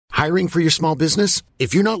Hiring for your small business?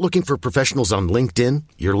 If you're not looking for professionals on LinkedIn,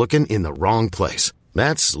 you're looking in the wrong place.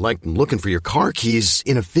 That's like looking for your car keys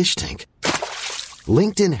in a fish tank.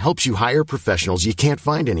 LinkedIn helps you hire professionals you can't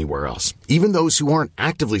find anywhere else, even those who aren't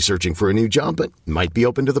actively searching for a new job but might be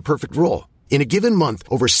open to the perfect role. In a given month,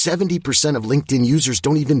 over 70% of LinkedIn users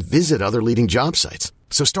don't even visit other leading job sites.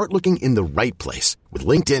 So start looking in the right place. With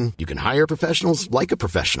LinkedIn, you can hire professionals like a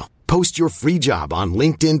professional. Post your free job on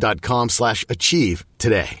linkedin.com/achieve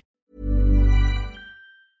today.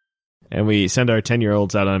 And we send our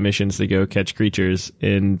 10-year-olds out on missions to go catch creatures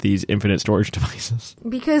in these infinite storage devices.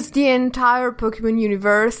 Because the entire Pokemon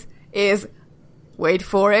universe is, wait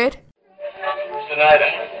for it,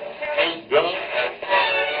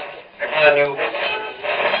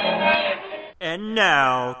 and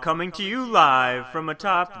now, coming to you live from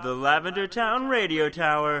atop the Lavender Town Radio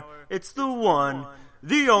Tower, it's the one,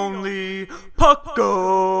 the only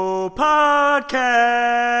Puckle Podcast!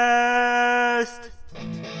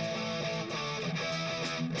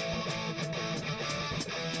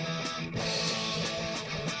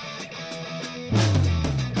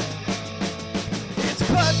 It's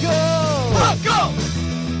Puckle! Puckle!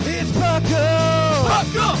 It's Puckle!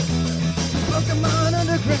 Puckle! Pokemon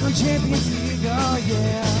Underground Champions League, oh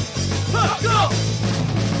yeah! Puckle!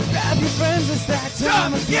 Grab your friends, it's that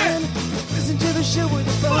time again! Listen to the show where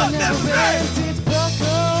the fun never ends! It's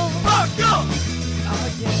Puckle! Puckle! Oh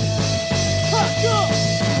yeah! Puckle!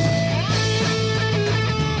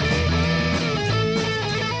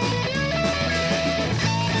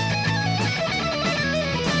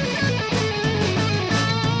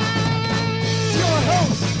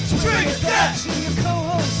 Drink that! Your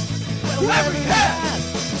co-host, whatever you have,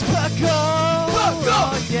 it's Puckle! Puckle!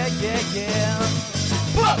 Oh, yeah, yeah, yeah!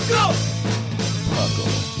 Puckle!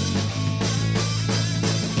 Puckle.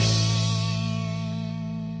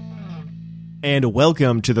 And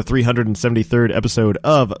welcome to the 373rd episode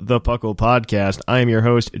of the Puckle Podcast. I am your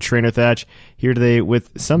host, Trainer Thatch, here today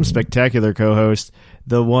with some spectacular co-hosts,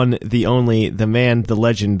 the one, the only, the man, the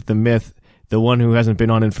legend, the myth, the one who hasn't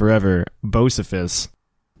been on in forever, Bocephus.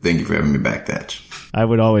 Thank you for having me back, Thatch. I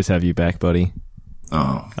would always have you back, buddy.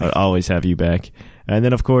 Oh. I would always have you back. And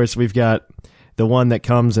then, of course, we've got the one that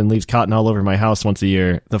comes and leaves cotton all over my house once a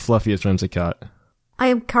year, the fluffiest Whimsicott. I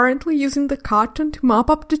am currently using the cotton to mop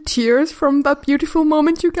up the tears from that beautiful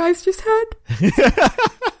moment you guys just had.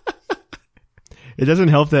 It doesn't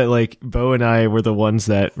help that, like, Bo and I were the ones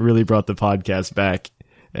that really brought the podcast back.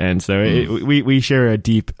 And so we share a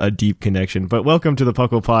deep connection. But welcome to the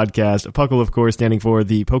Puckle Podcast. Puckle, of course, standing for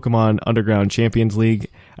the Pokemon Underground Champions League.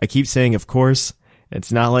 I keep saying, of course.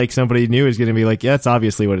 It's not like somebody new is going to be like, yeah, that's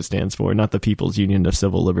obviously what it stands for, not the People's Union of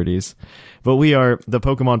Civil Liberties. But we are the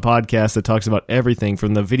Pokemon podcast that talks about everything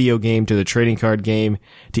from the video game to the trading card game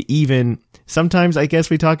to even sometimes I guess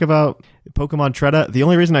we talk about Pokemon Tretta. The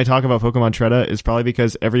only reason I talk about Pokemon Tretta is probably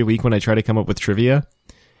because every week when I try to come up with trivia,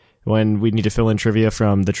 when we need to fill in trivia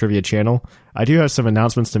from the trivia channel, I do have some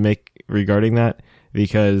announcements to make regarding that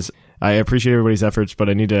because I appreciate everybody's efforts, but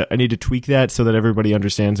I need to tweak that so that everybody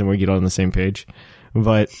understands and we get on the same page.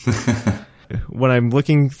 But when I'm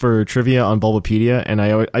looking for trivia on Bulbapedia and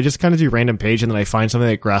I just kind of do random page and then I find something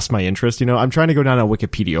that grasps my interest, you know, I'm trying to go down a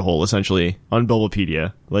Wikipedia hole essentially on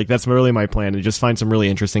Bulbapedia. Like that's really my plan, to just find some really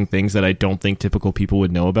interesting things that I don't think typical people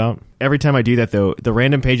would know about. Every time I do that though, the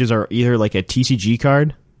random pages are either like a TCG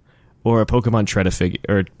card or a Pokemon Tretta figure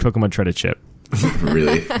or Pokemon Tretta chip.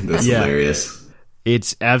 Really? That's hilarious.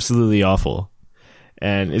 It's absolutely awful.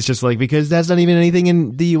 And it's just like, because that's not even anything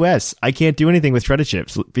in the US. I can't do anything with Tretta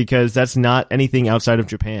chips because that's not anything outside of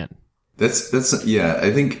Japan. That's yeah,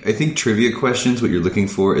 I think trivia questions, what you're looking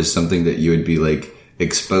for is something that you would be like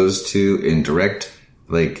exposed to in direct,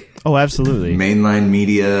 like, oh, absolutely, mainline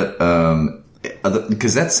media,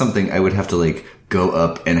 because that's something I would have to like go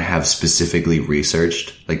up and have specifically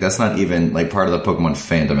researched. Like that's not even like part of the Pokemon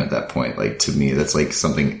fandom at that point. Like to me, that's like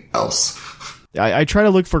something else. I try to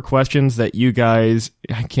look for questions that you guys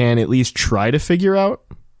can at least try to figure out.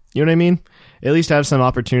 You know what I mean? At least have some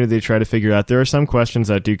opportunity to try to figure out. There are some questions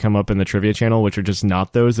that do come up in the trivia channel, which are just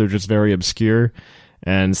not those. They're just very obscure.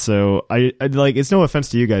 And so I like, it's no offense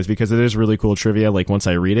to you guys because it is really cool trivia, like once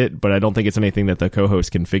I read it, but I don't think it's anything that the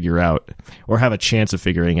co-host can figure out or have a chance of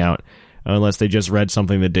figuring out unless they just read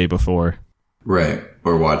something the day before. Right.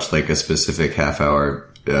 Or watch like a specific half-hour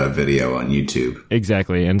video on YouTube.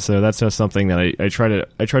 Exactly. And so that's just something that I try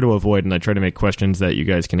to avoid, and I try to make questions that you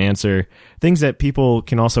guys can answer, things that people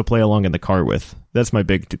can also play along in the car with. That's my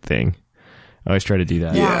big thing. I always try to do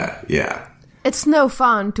that. Yeah. It's no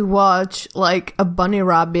fun to watch like a bunny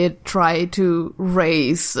rabbit try to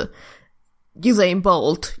race Usain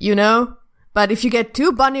Bolt, you know? But if you get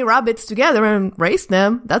 2 bunny rabbits together and race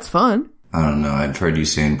them, that's fun. I don't know. I've heard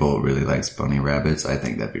Usain Bolt really likes bunny rabbits. I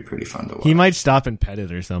think that'd be pretty fun to watch. He might stop and pet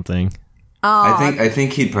it or something. I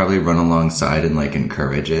think he'd probably run alongside and like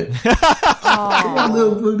encourage it.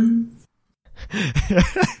 Hello, buddy.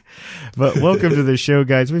 But welcome to the show,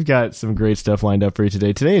 guys. We've got some great stuff lined up for you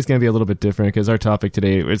today. Today is going to be a little bit different because our topic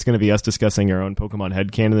today is going to be us discussing our own Pokemon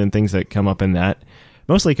headcanon and things that come up in that.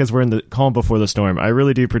 Mostly because we're in the calm before the storm. I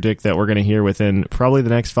really do predict that we're going to hear within probably the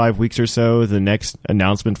next 5 weeks or so the next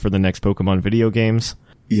announcement for the next Pokemon video games.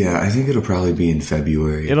 Yeah, I think it'll probably be in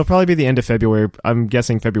February. It'll probably be the end of February. I'm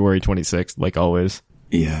guessing February 26th, like always.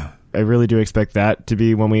 Yeah. I really do expect that to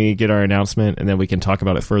be when we get our announcement, and then we can talk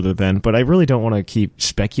about it further then. But I really don't want to keep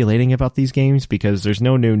speculating about these games because there's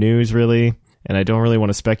no new news, really, and I don't really want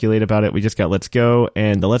to speculate about it. We just got Let's Go,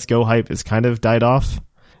 and the Let's Go hype has kind of died off.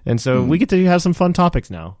 And so we get to have some fun topics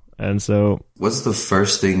now. And so, what's the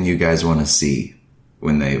first thing you guys want to see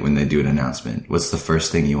when they do an announcement? What's the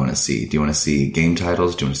first thing you want to see? Do you want to see game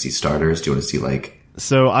titles? Do you want to see starters? Do you want to see like...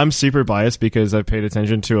 So I'm super biased because I've paid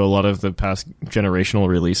attention to a lot of the past generational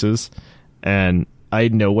releases, and I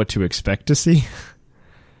know what to expect to see.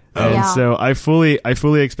 And so I fully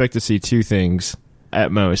expect to see 2 things at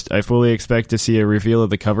most. I fully expect to see a reveal of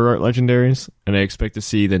the cover art legendaries, and I expect to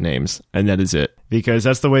see the names, and that is it. Because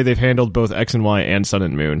that's the way they've handled both X and Y and Sun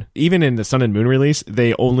and Moon. Even in the Sun and Moon release,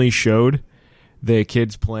 they only showed the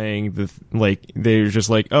kids playing they're just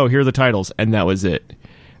like, oh, here are the titles, and that was it.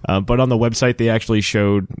 But on the website, they actually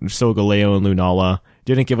showed Solgaleo and Lunala.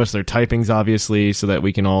 Didn't give us their typings, obviously, so that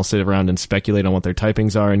we can all sit around and speculate on what their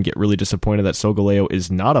typings are and get really disappointed that Solgaleo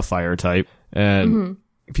is not a fire type. And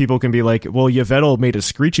people can be like, well, Yveltal made a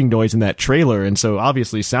screeching noise in that trailer, and so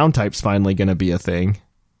obviously sound type's finally going to be a thing.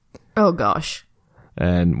 Oh, gosh.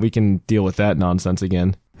 And we can deal with that nonsense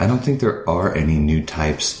again. I don't think there are any new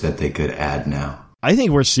types that they could add now. I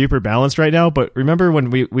think we're super balanced right now, but remember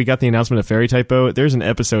when we got the announcement of Fairy Typo? There's an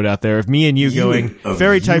episode out there of me and you going,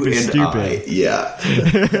 Fairy Type is stupid. Yeah.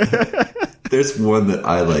 There's one that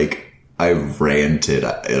I ranted,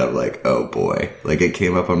 and I'm like, oh boy. Like, it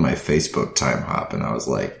came up on my Facebook time hop, and I was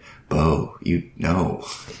like, Bo, you know.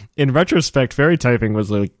 In retrospect, fairy typing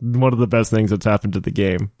was like one of the best things that's happened to the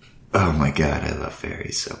game. Oh my god, I love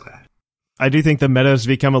fairies so bad. I do think the meta has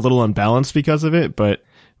become a little unbalanced because of it, but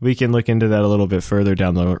we can look into that a little bit further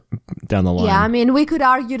down the line. Yeah, I mean, we could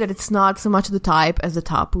argue that it's not so much the type as the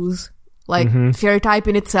Tapus. Like, fairy type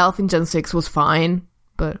in itself in Gen 6 was fine,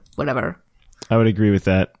 but whatever. I would agree with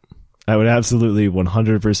that. I would absolutely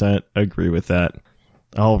 100% agree with that.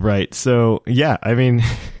 All right, so yeah, I mean,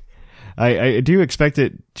 I do expect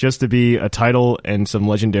it just to be a title and some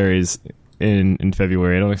legendaries in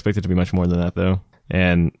February. I don't expect it to be much more than that, though.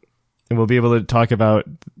 And we'll be able to talk about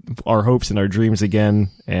our hopes and our dreams again,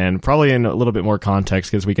 and probably in a little bit more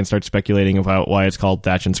context, because we can start speculating about why it's called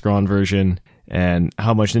Thatch and Scrawn version, and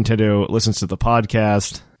how much Nintendo listens to the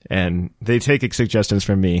podcast, and they take suggestions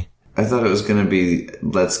from me. I thought it was going to be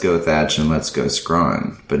Let's Go Thatch and Let's Go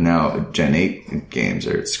Scrawn, but now Gen 8 games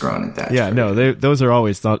are Scrawn and Thatch. Yeah, no, those are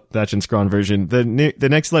always Thatch and Scrawn version. The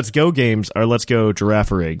next Let's Go games are Let's Go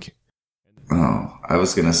Girafarig. Oh, I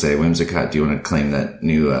was going to say, Whimsicott, do you want to claim that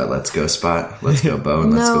new Let's Go spot? Let's Go Bo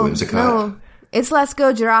and Let's Go Whimsicott? No, it's Let's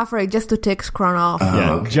Go Girafarig just to tick Scrawn off.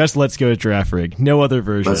 Okay. Just Let's Go Girafarig. No other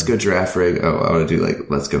version. Let's Go Girafarig. Oh, I want to do like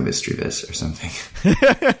Let's Go Mischievous or something.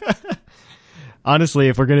 Honestly,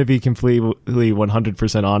 if we're going to be completely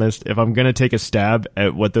 100% honest, if I'm going to take a stab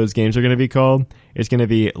at what those games are going to be called, it's going to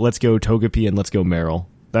be Let's Go Togepi and Let's Go Meryl.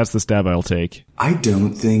 That's the stab I'll take. I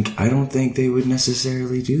don't think they would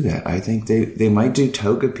necessarily do that. I think they might do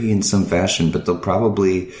Togepi in some fashion, but they'll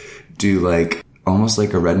probably do like almost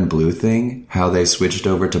like a red and blue thing, how they switched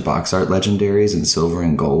over to box art legendaries in silver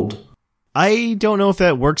and gold. I don't know if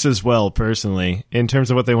that works as well, personally, in terms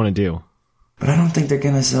of what they want to do. But I don't think they're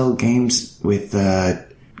going to sell games with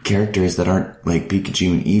characters that aren't like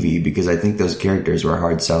Pikachu and Eevee, because I think those characters were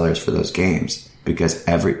hard sellers for those games. Because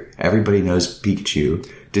everybody knows Pikachu.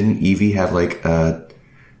 Didn't Eevee have like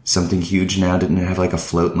something huge now? Didn't it have like a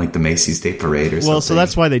float in like the Macy's Day Parade or something? Well, so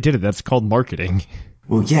that's why they did it. That's called marketing.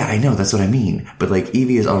 Well, yeah, I know. That's what I mean. But like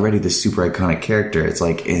Eevee is already this super iconic character. It's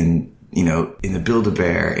like in the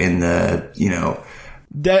Build-A-Bear, in the,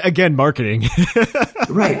 Again, marketing.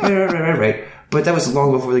 Right. But that was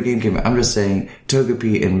long before the game came out. I'm just saying,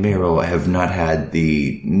 Togepi and Meryl have not had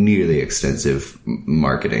the nearly extensive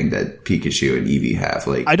marketing that Pikachu and Eevee have.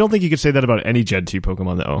 Like, I don't think you could say that about any Gen 2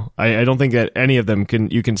 Pokemon, though. I don't think that any of them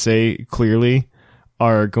you can say clearly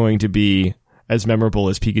are going to be as memorable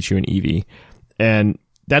as Pikachu and Eevee. And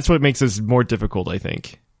that's what makes this more difficult, I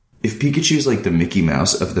think. if Pikachu's like the Mickey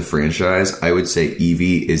Mouse of the franchise, I would say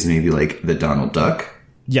Eevee is maybe like the Donald Duck.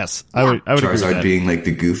 Yes, I would agree with Charizard that. being like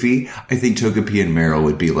the Goofy. I think Togepi and Meryl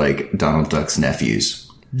would be like Donald Duck's nephews.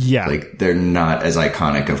 Yeah. Like, they're not as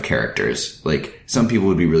iconic of characters. Like, some people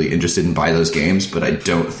would be really interested in buy those games, but I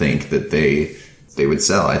don't think that they would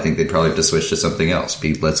sell. I think they'd probably have to switch to something else.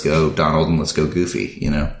 Be let's go Donald and let's go Goofy,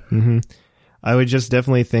 you know? Mm-hmm. I would just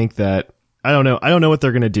definitely think that, I don't know what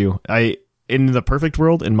they're going to do. In the perfect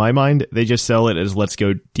world, in my mind, they just sell it as let's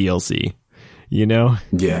go DLC, you know?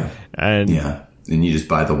 Yeah. And you just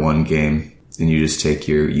buy the one game, and you just take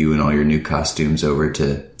you and all your new costumes over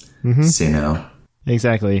to Sinnoh.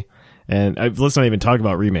 Exactly. And let's not even talk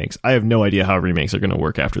about remakes. I have no idea how remakes are going to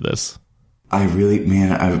work after this. I really,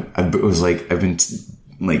 man, I've been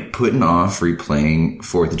like putting off replaying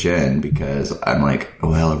 4th gen because I'm like,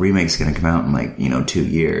 well, a remake's going to come out in like, 2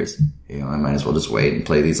 years. I might as well just wait and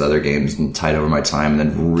play these other games and tide over my time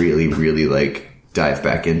and then really, really like dive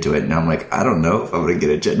back into it. And I'm like, I don't know if I'm going to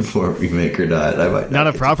get a Gen 4 remake or not. I might not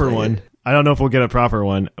a proper one. I don't know if we'll get a proper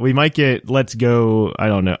one. We might get Let's Go. I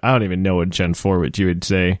don't know. I don't even know what Gen 4 what you would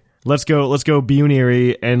say. Let's go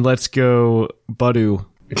Buneary and let's go Budu.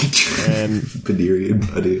 And Buneary and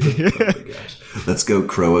Budu. Oh my gosh. Let's go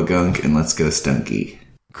Croagunk and let's go Stunky.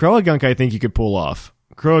 Croagunk I think you could pull off.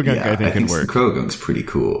 Croagunk I think could work. Croagunk's pretty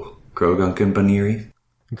cool. Croagunk and Buneary.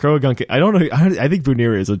 Croagunk, I don't know. I think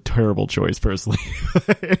Buneary is a terrible choice personally.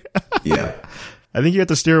 Yeah. I think you have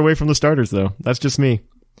to steer away from the starters though. That's just me.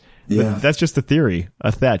 Yeah. But that's just a theory,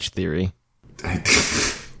 a Thatch theory.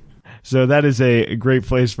 So that is a great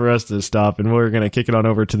place for us to stop, and we're going to kick it on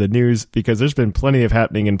over to the news because there's been plenty of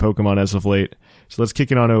happening in Pokemon as of late. So let's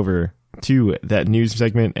kick it on over to that news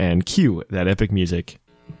segment and cue that epic music.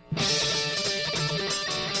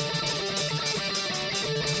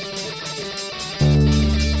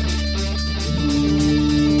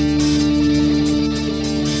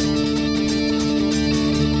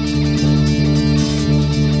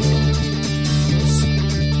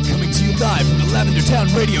 Live from the Lavender Town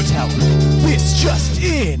Radio Tower. This just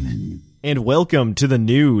in. And welcome to the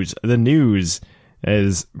news. The news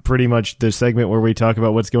is pretty much the segment where we talk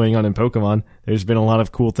about what's going on in Pokemon. There's been a lot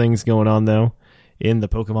of cool things going on, though, in the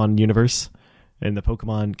Pokemon universe, in the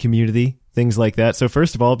Pokemon community, things like that. So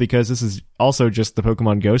first of all, because this is also just the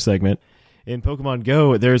Pokemon Go segment, in Pokemon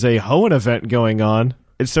Go, there's a Hoenn event going on.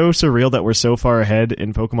 It's so surreal that we're so far ahead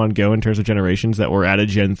in Pokemon Go in terms of generations that we're at a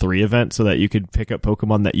Gen 3 event so that you could pick up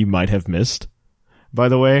Pokemon that you might have missed, by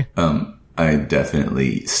the way. I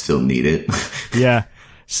definitely still need it. Yeah.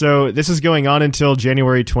 So this is going on until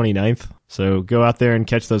January 29th. So go out there and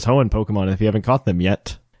catch those Hoenn Pokemon if you haven't caught them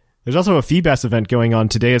yet. There's also a Feebas event going on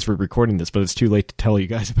today as we're recording this, but it's too late to tell you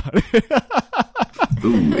guys about it.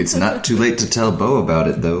 Ooh, it's not too late to tell Bo about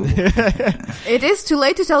it, though. It is too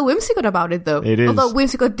late to tell Whimsicott about it, though. It is. Although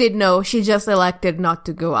Whimsicott did know, she just elected not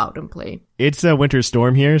to go out and play. It's a winter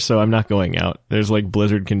storm here, so I'm not going out. There's like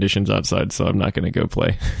blizzard conditions outside, so I'm not going to go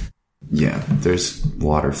play. Yeah, there's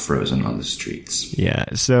water frozen on the streets. Yeah,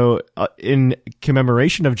 so in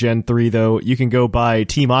commemoration of Gen 3, though, you can go buy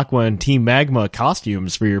Team Aqua and Team Magma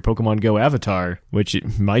costumes for your Pokemon Go avatar, which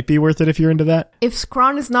it might be worth it if you're into that. If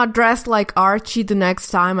Scrawn is not dressed like Archie the next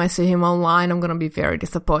time I see him online, I'm gonna be very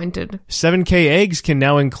disappointed. 7K eggs can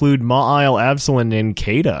now include Ma'ile, Absol, and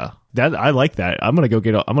Kada. That I like that. I'm gonna go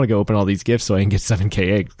open all these gifts so I can get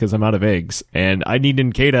 7K eggs because I'm out of eggs, and I need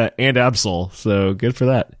Nincada and Absol, so good for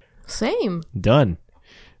that. Same. Done.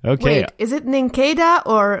 Okay. Wait, is it Nincada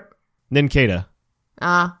or... Nincada.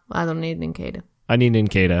 I don't need Nincada. I need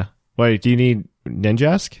Nincada. Wait, do you need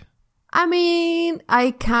Ninjask? I mean,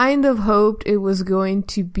 I kind of hoped it was going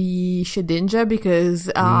to be Shedinja because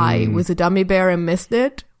I was a dummy bear and missed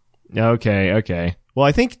it. Okay. Well,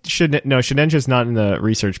 I think Shedinja's not in the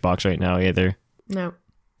research box right now either. No.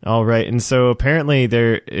 All right, and so apparently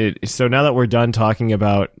so now that we're done talking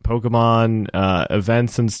about Pokemon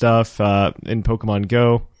events and stuff in Pokemon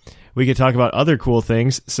Go, we could talk about other cool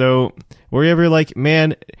things. So were you ever like,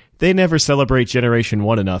 man, they never celebrate Generation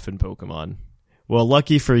 1 enough in Pokemon? Well,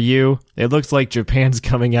 lucky for you, it looks like Japan's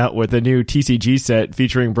coming out with a new TCG set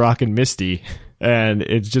featuring Brock and Misty, and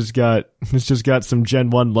it's just got some Gen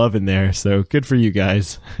 1 love in there. So good for you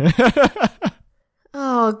guys.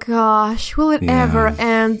 Oh gosh, will it ever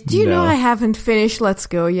end? Do you know I haven't finished Let's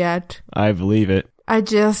Go yet? I believe it. I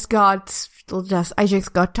just got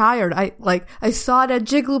tired. I saw that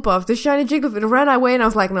Jigglypuff, the shiny Jigglypuff, and ran away, and I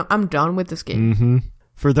was like, no, I'm done with this game. Mm-hmm.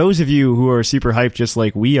 For those of you who are super hyped just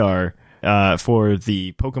like we are, for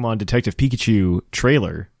the Pokemon Detective Pikachu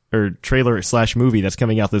trailer/movie that's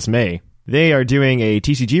coming out this May, they are doing a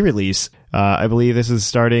TCG release. I believe this is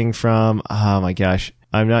starting from, oh my gosh,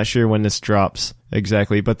 I'm not sure when this drops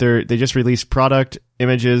exactly, but they just released product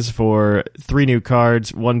images for 3 new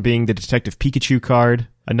cards, one being the Detective Pikachu card,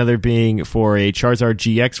 another being for a Charizard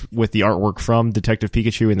GX with the artwork from Detective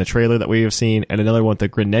Pikachu in the trailer that we have seen, and another one, the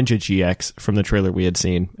Greninja GX from the trailer we had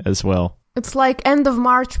seen as well. It's like end of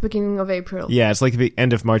March, beginning of April. Yeah, it's like the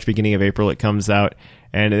end of March, beginning of April it comes out,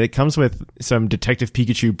 and it comes with some Detective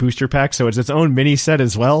Pikachu booster packs, so it's its own mini set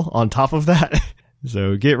as well on top of that.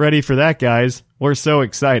 So get ready for that, guys. We're so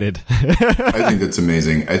excited. I think that's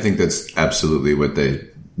amazing. I think that's absolutely what they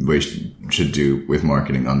should do with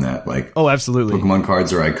marketing on that. Like, oh, absolutely. Pokemon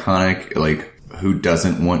cards are iconic. Like, who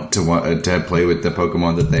doesn't want to play with the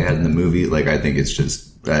Pokemon that they had in the movie? Like, I think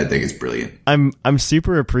it's brilliant. I'm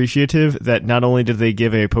super appreciative that not only did they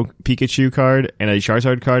give a Pikachu card and a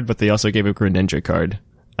Charizard card, but they also gave a Greninja card.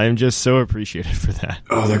 I'm just so appreciative for that.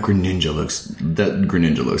 Oh, that Greninja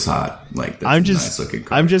looks hot. Like, that's a nice looking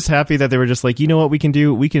card. I'm just happy that they were just like, you know what we can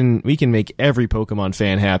do? We can make every Pokemon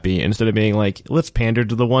fan happy instead of being like, let's pander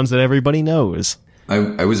to the ones that everybody knows.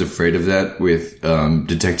 I was afraid of that with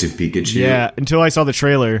Detective Pikachu. Yeah, until I saw the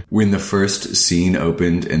trailer. When the first scene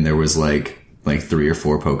opened and there was like 3 or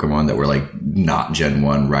 4 Pokemon that were like not Gen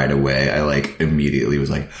 1 right away, I like immediately was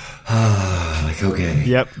like, like, okay.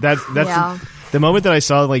 Yep, that's the moment that I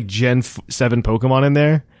saw like Gen 7 Pokemon in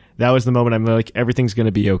there. That was the moment I'm like, everything's going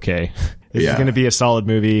to be okay. This is going to be a solid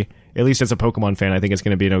movie. At least as a Pokemon fan, I think it's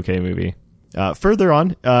going to be an okay movie. Further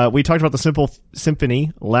on, we talked about the Simple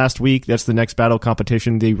Symphony last week. That's the next battle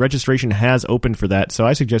competition. The registration has opened for that, so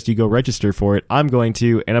I suggest you go register for it. I'm going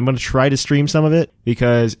to, and I'm going to try to stream some of it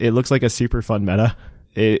because it looks like a super fun meta.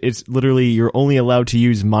 It's literally, you're only allowed to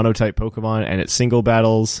use mono-type Pokemon, and it's single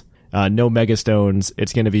battles, no Mega Stones.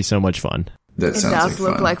 It's going to be so much fun. That it sounds does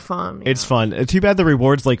look like fun. It's fun. Too bad the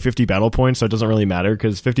reward's like 50 battle points, so it doesn't really matter,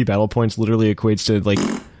 because 50 battle points literally equates to like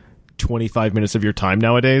 25 minutes of your time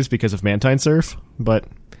nowadays because of Mantine Surf, but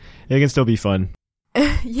it can still be fun.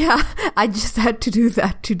 Yeah, I just had to do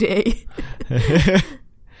that today.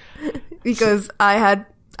 Because I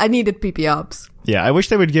needed PP Ops. Yeah, I wish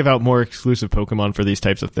they would give out more exclusive Pokemon for these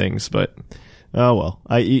types of things, but oh well.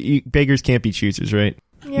 Beggars can't be choosers, right?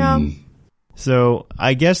 Yeah. So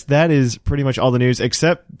I guess that is pretty much all the news,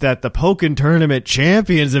 except that the Pokken Tournament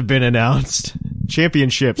champions have been announced.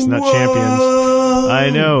 Championships, not champions.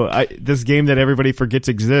 I know. This game that everybody forgets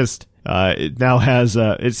exists. It now has.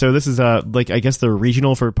 So this is like, I guess, the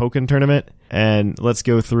regional for Pokken Tournament, and let's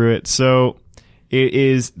go through it. So it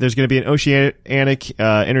is. There's going to be an Oceanic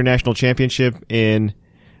International Championship in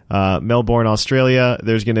Melbourne, Australia.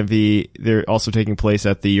 They're also taking place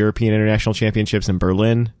at the European International Championships in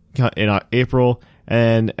Berlin in April,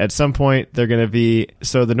 and at some point they're going to be,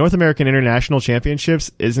 so the North American International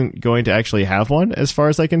Championships isn't going to actually have one, as far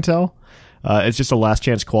as I can tell. It's just a last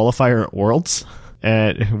chance qualifier at Worlds,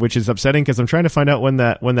 which is upsetting because I'm trying to find out when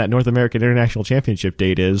that North American International Championship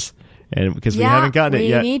date is, and because we haven't gotten it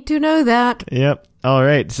yet. We need to know that. Yep. All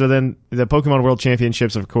right. So then the Pokemon World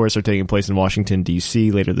Championships, of course, are taking place in Washington,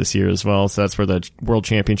 D.C. later this year as well. So that's where the World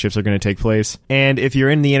Championships are going to take place. And if you're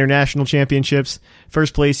in the International Championships,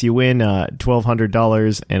 first place, you win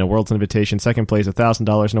 $1,200 and a World's Invitation. Second place,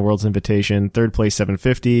 $1,000 and a World's Invitation. Third place,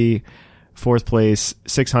 $750. Fourth place,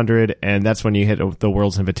 $600. And that's when you hit the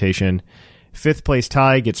World's Invitation. Fifth place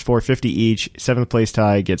tie gets $450 each. Seventh place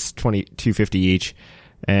tie gets $250 each.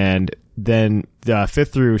 And then the 5th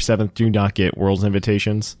through 7th do not get World's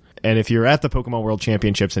Invitations. And if you're at the Pokemon World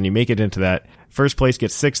Championships and you make it into that, first place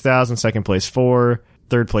gets $6,000, second place $4,000,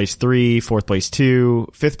 third place $3,000, fourth place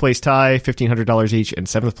 $2,000, fifth place tie $1,500 each, and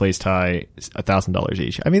seventh place tie $1,000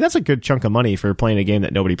 each. I mean, that's a good chunk of money for playing a game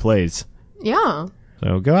that nobody plays. Yeah.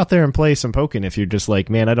 So go out there and play some Pokken if you're just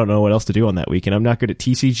like, man, I don't know what else to do on that weekend. I'm not good at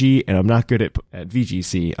TCG and I'm not good at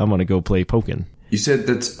VGC. I'm going to go play Pokken. You said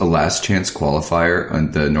that's a last chance qualifier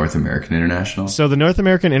on the North American International? So the North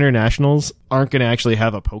American Internationals aren't going to actually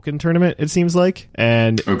have a Pokken tournament, it seems like.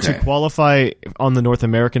 And to qualify on the North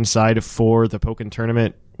American side for the Pokken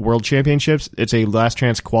Tournament World Championships, it's a last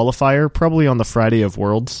chance qualifier, probably on the Friday of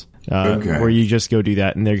Worlds, where you just go do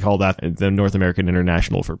that, and they call that the North American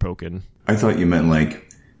International for Pokken. I thought you meant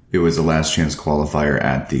like it was a last chance qualifier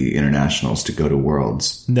at the Internationals to go to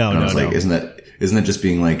Worlds. No, and I was like, isn't that just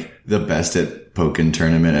being like the best at Pokken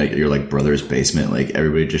tournament at your like brother's basement? Like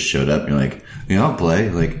everybody just showed up and you're like, yeah, I'll play.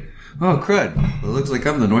 Like, oh crud, well, it looks like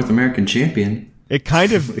I'm the North American champion. It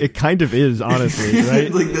kind of is, honestly,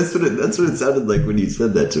 right? Like that's what it sounded like when you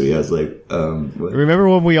said that to me. I was like, what? Remember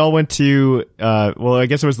when we all went to well, I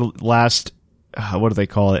guess it was the last what do they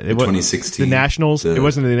call it? 2016. The Nationals. It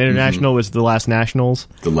wasn't the International, it was the last Nationals.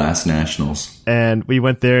 The last Nationals. And we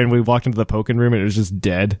went there and we walked into the Pokken room and it was just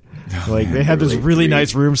dead. Like, they had this really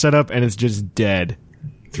nice room set up, and it's just dead.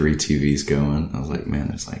 3 TVs going. I was like, man,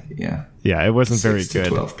 there's like, yeah. Yeah, it wasn't very 6 to good.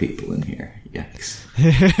 12 people in here.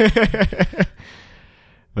 Yikes.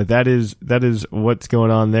 But that is what's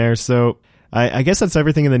going on there. So I guess that's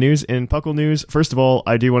everything in the news. In Puckle news, first of all,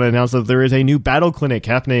 I do want to announce that there is a new battle clinic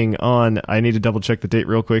happening on, I need to double check the date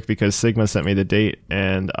real quick because Sigma sent me the date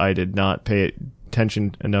and I did not pay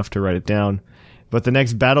attention enough to write it down. But the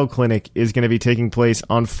next battle clinic is going to be taking place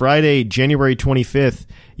on Friday, January 25th.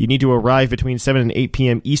 You need to arrive between 7 and 8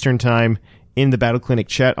 p.m. Eastern Time in the Battle Clinic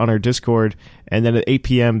chat on our Discord, and then at 8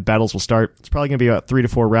 p.m. battles will start. It's probably going to be about 3 to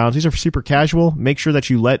 4 rounds. These are super casual. Make sure that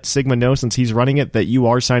you let Sigma know, since he's running it, that you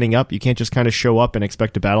are signing up. You can't just kind of show up and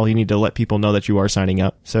expect a battle. You need to let people know that you are signing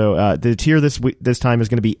up. So the tier this time is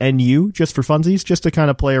going to be NU, just for funsies, just to kind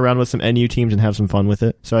of play around with some NU teams and have some fun with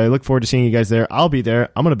it. So I look forward to seeing you guys there. I'll be there.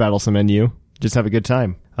 I'm going to battle some NU. Just have a good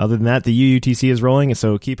time. Other than that, the UUTC is rolling,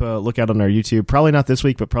 so keep a lookout on our YouTube. Probably not this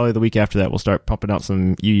week, but probably the week after that, we'll start pumping out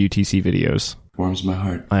some UUTC videos. Warms my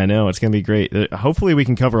heart. I know, it's going to be great. Hopefully we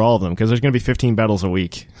can cover all of them, because there's going to be 15 battles a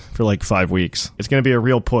week for like 5 weeks. It's going to be a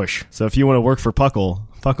real push. So if you want to work for Puckle,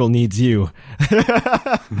 Puckle needs you. We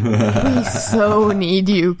so need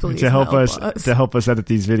you, please to help us edit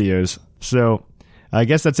these videos. So I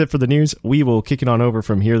guess that's it for the news. We will kick it on over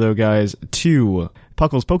from here, though, guys, to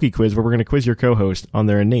Puckle's Poke Quiz, where we're going to quiz your co-host on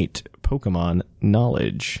their innate Pokemon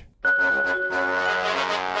knowledge.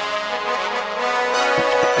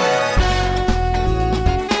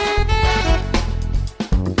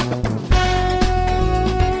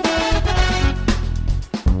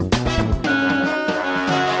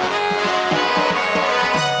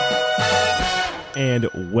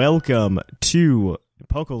 And welcome to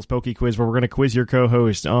Puckle's Poke Quiz, where we're going to quiz your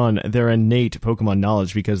co-host on their innate Pokemon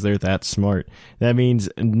knowledge, because they're that smart. That means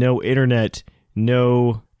no internet,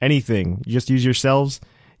 no anything. You just use yourselves.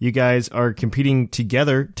 You guys are competing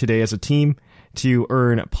together today as a team to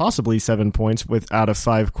earn possibly 7 points out of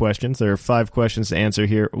 5 questions. There are 5 questions to answer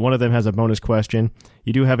here. One of them has a bonus question.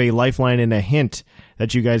 You do have a lifeline and a hint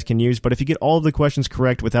that you guys can use, but if you get all of the questions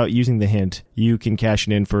correct without using the hint, you can cash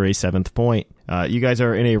it in for a 7th point. You guys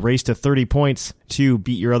are in a race to 30 points to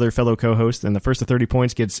beat your other fellow co-host, and the first to 30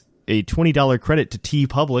 points gets a $20 credit to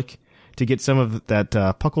TeePublic to get some of that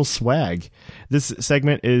Puckle swag. This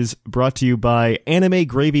segment is brought to you by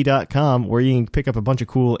AnimeGravy.com, where you can pick up a bunch of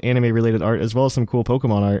cool anime-related art, as well as some cool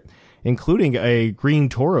Pokemon art, including a green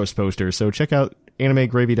Tauros poster. So check out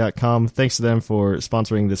AnimeGravy.com. Thanks to them for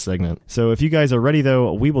sponsoring this segment. So if you guys are ready,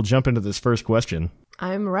 though, we will jump into this first question.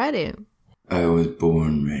 I'm ready. I was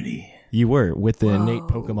born ready. You were, with the innate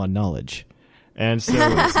Pokemon knowledge. And so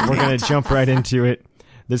we're going to jump right into it.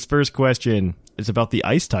 This first question is about the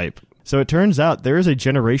Ice type. So it turns out there is a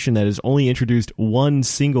generation that has only introduced one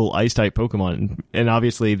single Ice-type Pokemon, and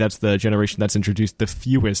obviously that's the generation that's introduced the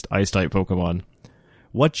fewest Ice-type Pokemon.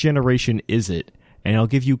 What generation is it? And I'll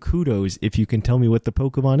give you kudos if you can tell me what the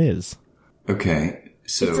Pokemon is. Okay,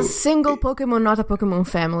 so It's a single Pokemon, not a Pokemon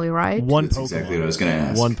family, right? One that's Pokemon. exactly what I was going to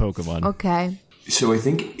ask. One Pokemon. Okay. So I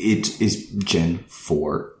think it is Gen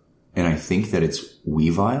 4, and I think that it's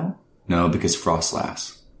Weavile. No, because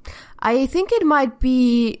Frostlass. I think it might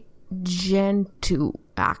be Gen 2,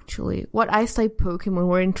 actually. What Ice-type Pokemon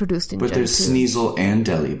were introduced in Gen 2? But there's Sneasel and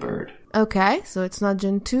Delibird. Okay, so it's not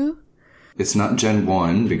Gen 2? It's not Gen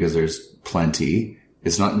 1, because there's plenty.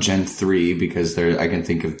 It's not Gen 3, because I can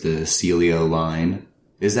think of the Celio line.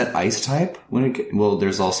 Is that Ice-type? Well,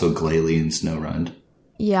 there's also Glalie and Snorunt.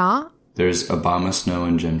 Yeah. There's Abomasnow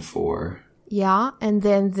in Gen 4. Yeah, and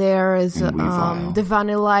then there is the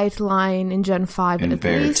Vanillite line in Gen 5. And at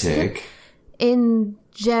least. Beartick. In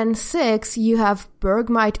Gen 6, you have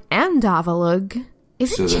Bergmite and Davalug.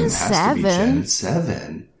 Is So it then Gen it has 7? to be Gen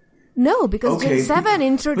 7. No, because Okay, Gen 7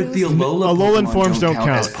 introduced... But the Alola Alolan Pokemon forms don't count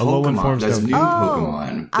count. as Alolan Pokemon. forms That's don't new count.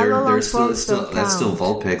 Pokemon. Alolan They're still, forms don't that's still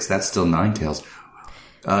count. Vulpix. That's still Ninetales.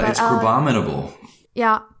 It's Crabominable.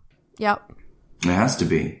 Yeah. Yep. It has to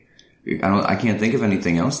be. I can't think of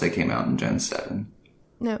anything else that came out in Gen 7.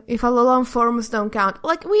 No, if Alolan forms don't count,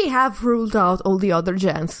 like, we have ruled out all the other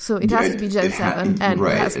gens, so it has to be Gen 7, and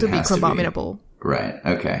right, it has to be Crabominable. Right,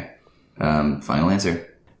 okay. Final answer.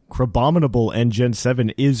 Crabominable and Gen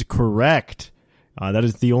 7 is correct. That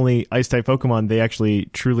is the only Ice-type Pokemon they actually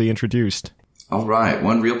truly introduced. All right,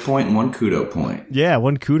 1 real point and 1 kudo point. Yeah,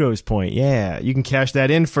 1 kudos point. Yeah, you can cash that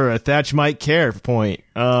in for a Thatch Might Care point.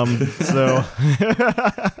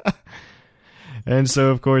 And so,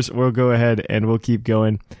 of course, we'll go ahead and we'll keep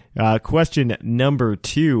going. Question number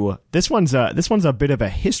 2. This one's a bit of a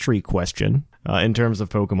history question in terms of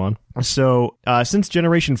Pokemon. So, since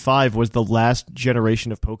Generation 5 was the last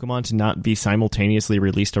generation of Pokemon to not be simultaneously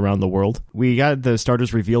released around the world, we got the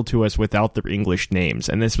starters revealed to us without their English names,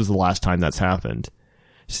 and this was the last time that's happened.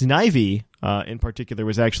 Snivy, in particular,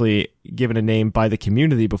 was actually given a name by the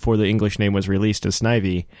community before the English name was released as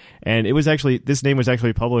Snivy, and this name was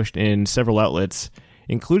actually published in several outlets,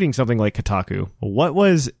 including something like Kotaku. What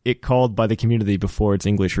was it called by the community before its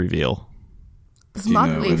English reveal? Do you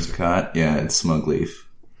know it was caught? Yeah, it's Smugleaf.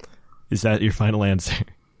 Is that your final answer?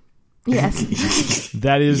 Yes.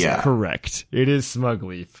 That is correct. It is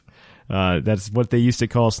Smugleaf. That's what they used to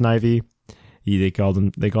call Snivy. They called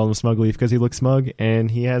him Smugleaf because he looks smug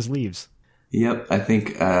and he has leaves. Yep, I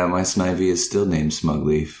think my Snivy is still named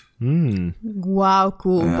Smugleaf. Wow,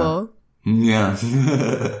 cool, Bo. Yeah.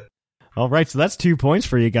 All right, so that's 2 points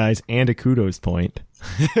for you guys and a kudos point.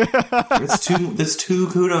 That's two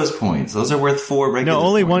kudos points. Those are worth 4 regular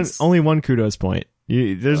points. Only one kudos point.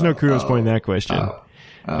 There's no kudos point in that question.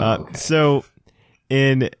 Okay. So,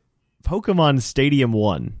 in Pokemon Stadium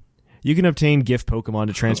 1, you can obtain gift Pokemon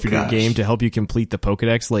to transfer to your game to help you complete the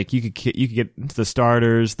Pokedex. Like, you could get the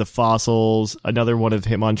starters, the fossils, another one of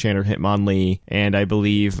Hitmonchan or Hitmonlee, and I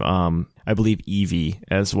believe Eevee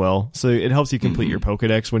as well. So it helps you complete your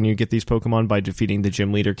Pokedex when you get these Pokemon by defeating the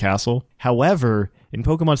Gym Leader Castle. However, in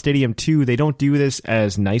Pokemon Stadium 2, they don't do this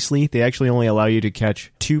as nicely. They actually only allow you to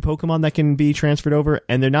catch 2 Pokemon that can be transferred over,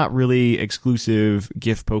 and they're not really exclusive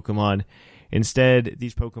gift Pokemon. Instead,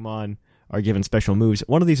 these Pokemon are given special moves.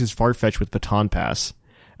 One of these is Farfetch with Baton Pass.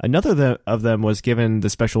 Another of them was given the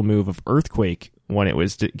special move of Earthquake when it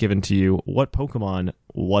was given to you. What Pokemon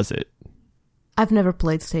was it? I've never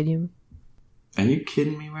played Stadium. Are you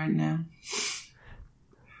kidding me right now?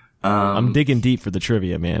 I'm digging deep for the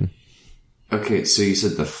trivia, man. Okay, so you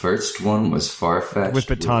said the first one was Farfetch with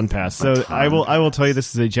Baton Pass. So I will tell you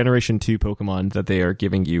this is a Generation 2 Pokemon that they are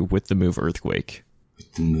giving you with the move Earthquake.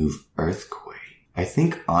 With the move Earthquake. I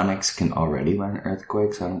think Onix can already learn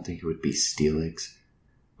Earthquake, so I don't think it would be Steelix.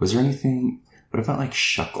 Was there anything... What about, like,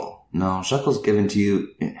 Shuckle? No, Shuckle's given to you...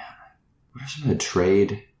 What are some of the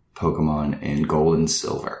trade Pokemon in Gold and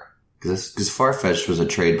Silver? Because Farfetch was a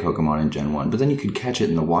trade Pokemon in Gen 1, but then you could catch it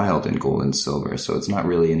in the wild in Gold and Silver, so it's not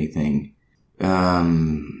really anything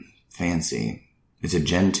fancy. It's a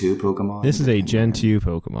Gen 2 Pokemon? This is a Gen 2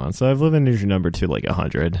 Pokemon, so I've limited your number to, like,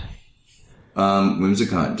 100.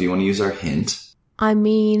 Whimsicott, do you want to use our hint? I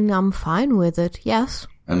mean, I'm fine with it, yes.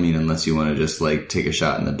 I mean, unless you want to just, like, take a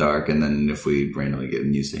shot in the dark, and then if we randomly get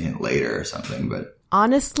and use the hint later or something, but...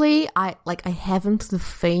 Honestly, I haven't the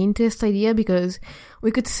faintest idea, because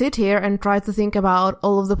we could sit here and try to think about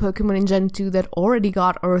all of the Pokemon in Gen 2 that already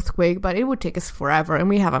got Earthquake, but it would take us forever, and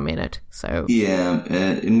we have a minute, so... Yeah,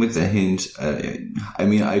 and with the hint, I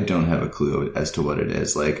mean, I don't have a clue as to what it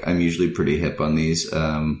is. Like, I'm usually pretty hip on these,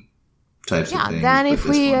 types of things. Then if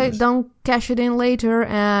we don't cash it in later,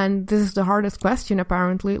 and this is the hardest question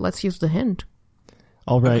apparently, let's use the hint.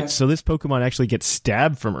 Alright, so this Pokemon actually gets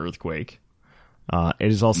stabbed from Earthquake. It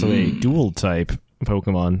is also a dual type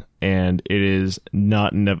Pokemon, and it is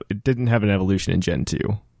not it didn't have an evolution in Gen 2.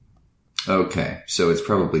 Okay, so it's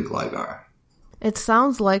probably Gligar. It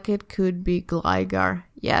sounds like it could be Gligar,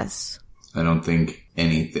 yes. I don't think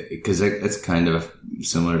anything, because it's kind of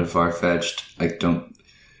similar to Farfetch'd. I don't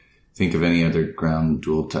think of any other ground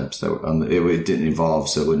dual types that it didn't evolve,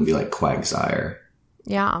 so it wouldn't be like Quagsire.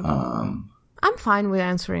 Yeah. I'm fine with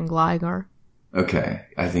answering Gligar. Okay,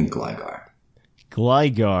 I think Gligar.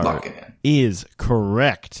 Gligar is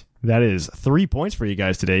correct. That is 3 points for you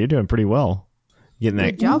guys today. You're doing pretty well. Getting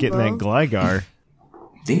that Gligar.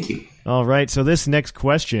 Thank you. All right, so this next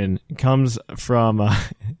question comes from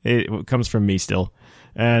it comes from me still,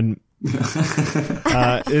 and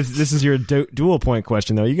this is your dual point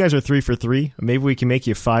question though. You guys are 3 for 3. Maybe we can make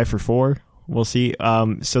you 5 for 4. We'll see.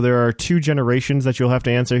 So there are 2 generations that you'll have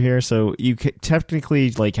to answer here. So you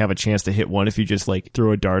technically like have a chance to hit one if you just like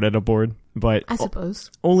throw a dart at a board. But I suppose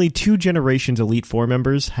only 2 generations Elite Four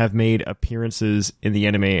members have made appearances in the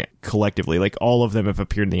anime collectively. Like all of them have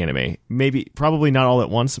appeared in the anime. Probably not all at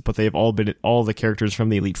once, but they've all been. All the characters from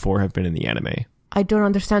the Elite Four have been in the anime. I don't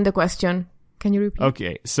understand the question. Can you repeat?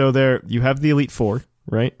 Okay, so you have the Elite Four,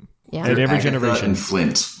 right? Yeah. In every Agatha generation, and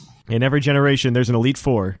Flint. In every generation, there's an Elite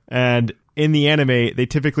Four, and in the anime, they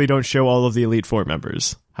typically don't show all of the Elite Four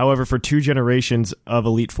members. However, for 2 generations of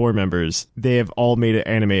Elite Four members, they have all made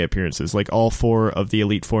anime appearances. Like, all 4 of the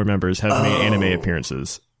Elite Four members have made anime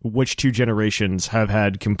appearances. Which 2 generations have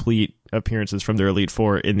had complete appearances from their Elite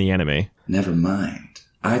Four in the anime? Never mind.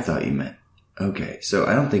 I thought you meant... Okay, so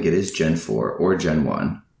I don't think it is Gen 4 or Gen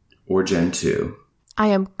 1. or Gen 2. I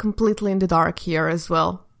am completely in the dark here as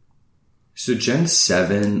well. So Gen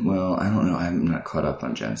 7, well, I don't know. I'm not caught up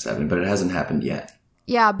on Gen 7, but it hasn't happened yet.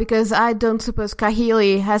 Yeah, because I don't suppose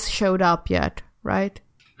Kahili has showed up yet, right?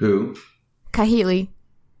 Who? Kahili.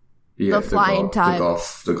 Yeah, The flying type.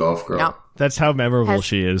 The golf girl. Yeah. That's how memorable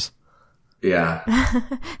she is. Yeah.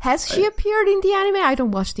 Has she appeared in the anime? I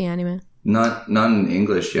don't watch the anime. Not in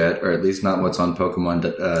English yet, or at least not what's on Pokemon,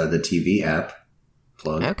 the TV app.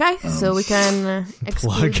 Plug. Okay, so we can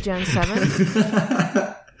exclude Gen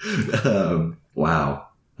 7. Wow.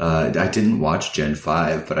 I didn't watch Gen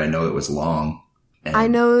 5, but I know it was long. And I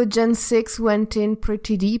know Gen 6 went in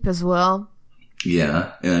pretty deep as well.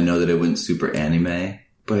 Yeah, and I know that it went super anime.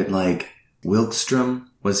 But, like, Wilkstrom,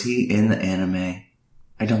 was he in the anime?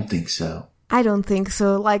 I don't think so. I don't think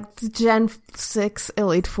so. Like, the Gen 6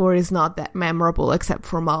 Elite Four is not that memorable except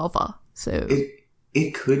for Malva. So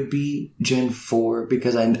It could be Gen 4,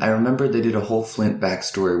 because I remember they did a whole Flint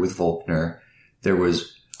backstory with Volkner. There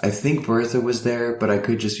was, I think Bertha was there, but I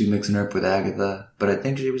could just be mixing her up with Agatha. But I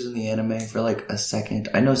think she was in the anime for like a second.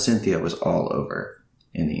 I know Cynthia was all over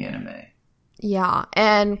in the anime. yeah,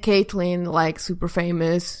 and Caitlyn, like, super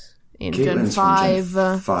famous in Gen Caitlin's 5.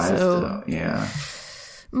 from Gen 5, so, though. Yeah.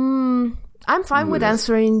 I'm fine with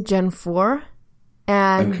answering Gen 4.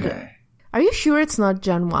 And Okay. are you sure it's not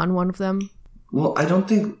Gen 1, one of them? Well, I don't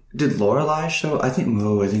think, did Lorelai show up? I think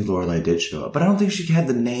Lorelai did show up, but I don't think she had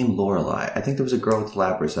the name Lorelai. I think there was a girl with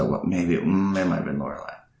flappers, so maybe it might have been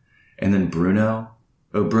Lorelai. And then Bruno.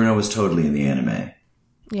 Oh, Bruno was totally in the anime.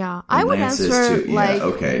 Yeah, I And would Lance is answer, too. like, Yeah,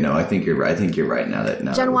 okay, no, I think you're right. I think you're right now that Gen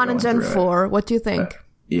 1 and we're going Gen through it. 4. What do you think?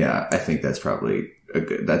 Yeah, I think that's probably I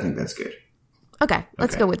think that's good. Okay,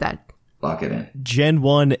 let's go with that. Lock it in. Gen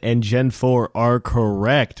 1 and Gen 4 are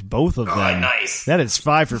correct. Both of them. Nice. That is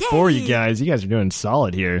 5 for 4, you guys. You guys are doing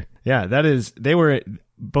solid here. Yeah, they were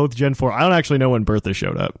both Gen 4. I don't actually know when Bertha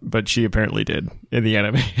showed up, but she apparently did in the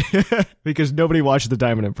anime. Because nobody watched the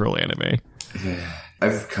Diamond and Pearl anime.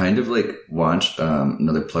 I've kind of like watched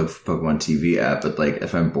another plug for Pokemon TV app, but like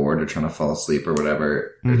if I'm bored or trying to fall asleep or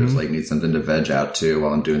whatever, or just like need something to veg out to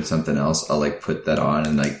while I'm doing something else, I'll like put that on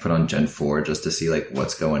and like put on Gen 4 just to see like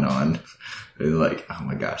what's going on. And, like, oh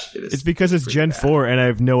my gosh, It's because it's Gen 4 and I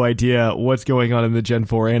have no idea what's going on in the Gen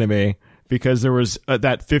 4 anime, because there was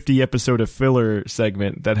that 50 episode of filler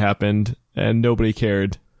segment that happened and nobody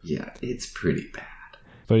cared. Yeah, it's pretty bad.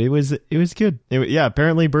 But it was good. Yeah,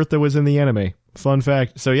 apparently Bertha was in the anime. Fun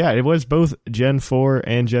fact. So yeah, it was both Gen 4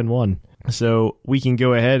 and Gen 1. So we can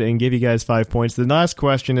go ahead and give you guys 5 points. The last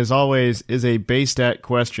question, as always, is a base stat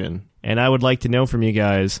question. And I would like to know from you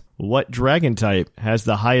guys, what dragon type has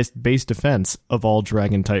the highest base defense of all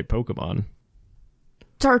dragon type Pokemon?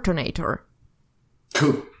 Turtonator.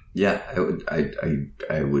 Cool. Yeah,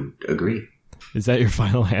 I would agree. Is that your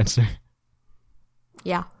final answer?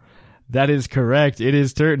 Yeah. That is correct. It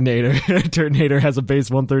is Turtonator. Turtonator has a base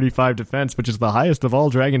 135 defense, which is the highest of all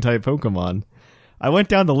dragon-type Pokemon. I went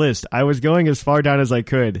down the list. I was going as far down as I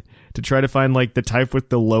could to try to find, like, the type with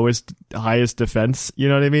the highest defense. You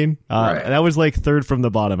know what I mean? Right. That was, like, third from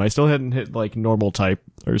the bottom. I still hadn't hit, like, normal type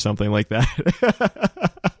or something like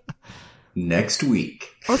that. Next week.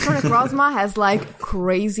 Ultra has, like,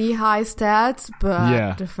 crazy high stats, but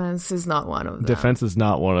Yeah. defense is not one of them. Defense is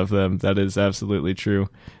not one of them. That is absolutely true.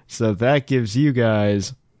 So that gives you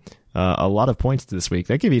guys a lot of points this week.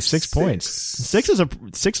 That gives you 6 points. Six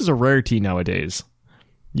is a rarity nowadays.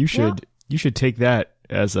 You should take that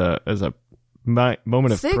as a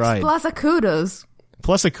moment of 6 pride. plus a kudos.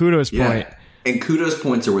 Plus a kudos point. And kudos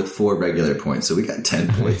points are worth 4 regular points, so we got 10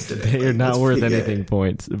 points today. They are not That's worth pretty anything good.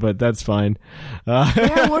 points, but that's fine.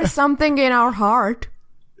 They're worth something in our heart.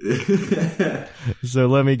 So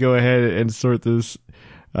let me go ahead and sort this.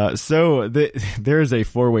 There is a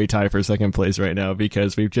 4-way tie for second place right now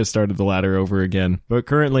because we've just started the ladder over again. But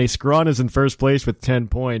currently, Scrawn is in first place with 10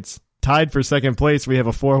 points. Tied for second place, we have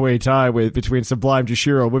a 4-way tie between Sublime,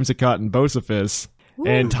 Jushiro, Whimsicott, and Bocephus.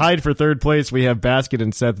 And tied for third place, we have Basket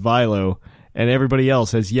and Seth Vilo. And everybody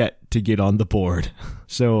else has yet to get on the board.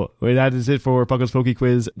 So that is it for Puckle's Poke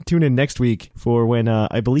Quiz. Tune in next week for when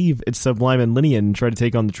I believe it's Sublime and Linian try to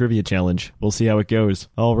take on the trivia challenge. We'll see how it goes.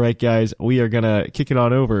 All right, guys, we are going to kick it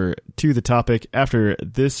on over to the topic after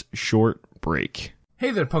this short break.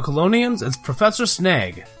 Hey there, Puckalonians, it's Professor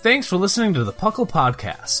Snag. Thanks for listening to the Puckle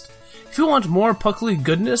Podcast. If you want more Puckly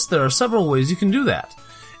goodness, there are several ways you can do that.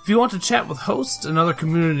 If you want to chat with hosts and other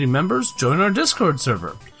community members, join our Discord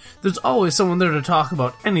server. There's always someone there to talk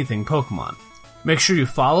about anything Pokemon. Make sure you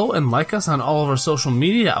follow and like us on all of our social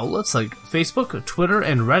media outlets like Facebook, Twitter,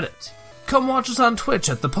 and Reddit. Come watch us on Twitch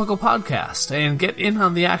at the Puckle Podcast and get in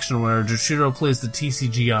on the action where Jushiro plays the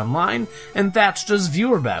TCG online and Thatch does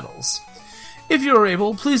viewer battles. If you are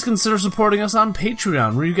able, please consider supporting us on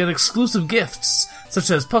Patreon, where you get exclusive gifts, such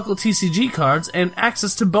as Puckle TCG cards and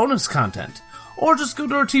access to bonus content. Or just go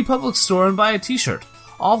to our TeePublic store and buy a t-shirt.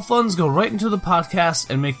 All funds go right into the podcast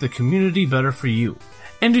and make the community better for you.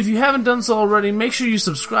 And if you haven't done so already, make sure you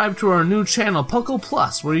subscribe to our new channel, Puckle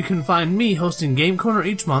Plus, where you can find me hosting Game Corner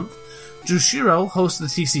each month, Jushiro hosts the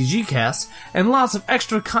TCG Cast, and lots of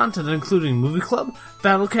extra content including Movie Club,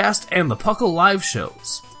 Battlecast, and the Puckle live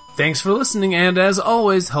shows. Thanks for listening, and as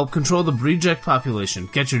always, help control the Breedject population.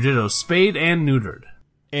 Get your dittos spayed and neutered.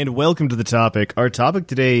 And welcome to the topic. Our topic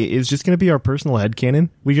today is just going to be our personal headcanon.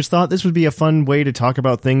 We just thought this would be a fun way to talk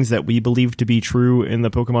about things that we believe to be true in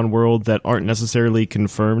the Pokemon world that aren't necessarily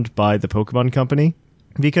confirmed by the Pokemon Company.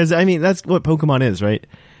 Because, I mean, that's what Pokemon is, right?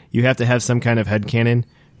 You have to have some kind of headcanon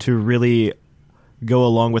to really go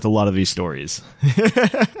along with a lot of these stories.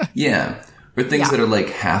 Yeah. Or things that are like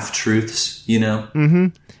half-truths, you know? Mm-hmm.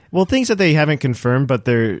 Well, things that they haven't confirmed, but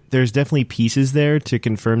there's definitely pieces there to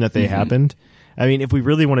confirm that they happened. I mean, if we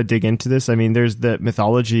really want to dig into this, I mean, there's the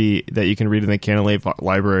mythology that you can read in the Canalave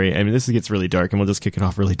library. I mean, this gets really dark, and we'll just kick it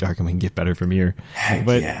off really dark, and we can get better from here.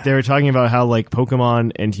 But they were talking about how, like,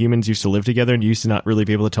 Pokemon and humans used to live together, and you used to not really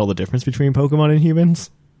be able to tell the difference between Pokemon and humans.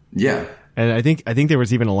 Yeah. And I think there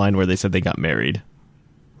was even a line where they said they got married.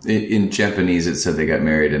 In Japanese, it said they got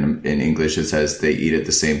married, and in English, it says they eat at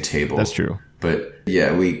the same table. That's true. But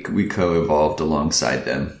yeah, we co-evolved alongside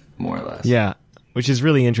them, more or less. Yeah, which is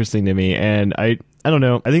really interesting to me. And I don't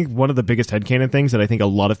know. I think one of the biggest headcanon things that I think a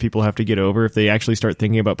lot of people have to get over if they actually start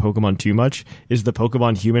thinking about Pokemon too much is the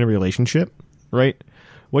Pokemon-human relationship, right?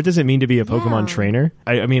 What does it mean to be a Pokemon trainer?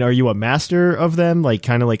 I mean, are you a master of them? Like,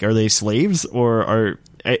 kind of like, are they slaves? Or are...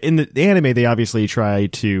 In the anime, they obviously try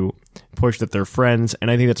to push that they're friends,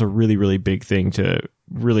 and I think that's a really, really big thing to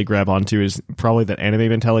really grab onto is probably that anime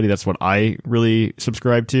mentality. That's what I really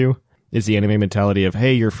subscribe to, is the anime mentality of,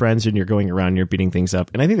 hey, you're friends and you're going around and you're beating things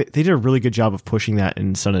up. And I think that they did a really good job of pushing that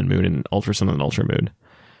in Sun and Moon and Ultra Sun and Ultra Moon.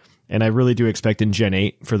 And I really do expect in Gen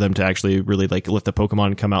 8 for them to actually really like let the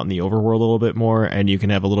Pokemon come out in the overworld a little bit more, and you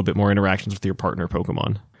can have a little bit more interactions with your partner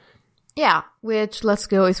Pokemon. Yeah, which Let's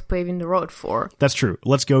Go is paving the road for. That's true.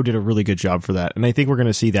 Let's Go did a really good job for that. And I think we're going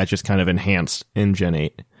to see that just kind of enhanced in Gen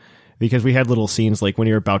 8. Because we had little scenes like when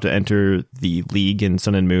you're about to enter the League in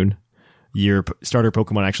Sun and Moon, your starter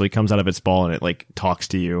Pokemon actually comes out of its ball and it like talks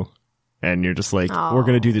to you. And you're just like, we're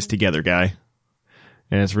going to do this together, guy.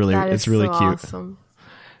 And it's really cute. Awesome.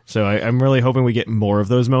 So I'm really hoping we get more of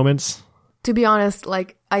those moments. To be honest,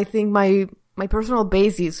 like, I think my personal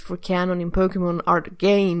basis for canon in Pokemon are the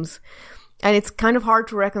games. And it's kind of hard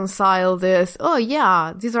to reconcile this, oh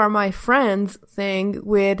yeah, these are my friends thing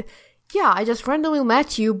with, yeah, I just randomly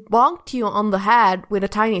met you, bonked you on the head with a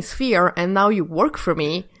tiny sphere, and now you work for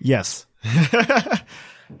me. Yes.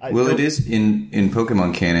 Well, it is in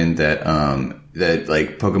Pokemon canon that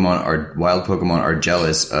like wild Pokemon are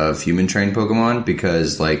jealous of human trained Pokemon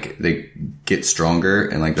because like they get stronger,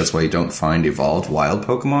 and like that's why you don't find evolved wild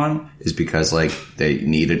Pokemon is because like they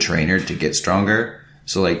need a trainer to get stronger.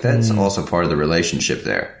 So like that's also part of the relationship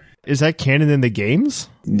there. Is that canon in the games?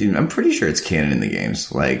 I'm pretty sure it's canon in the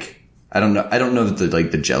games. Like I don't know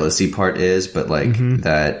that the jealousy part is, but like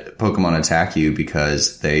that Pokemon attack you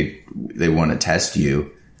because they want to test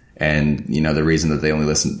you. And, you know, the reason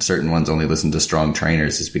that certain ones only listen to strong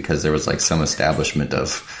trainers is because there was like some establishment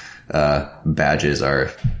of badges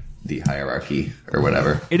are the hierarchy or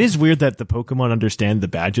whatever. It is weird that the Pokemon understand the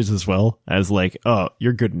badges as well as like, oh,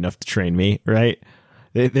 you're good enough to train me, right?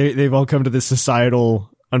 They've all come to this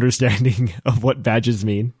societal understanding of what badges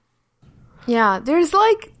mean. Yeah, there's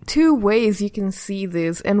like two ways you can see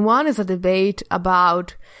this. And one is a debate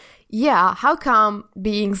about, yeah, how come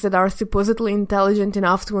beings that are supposedly intelligent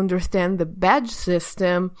enough to understand the badge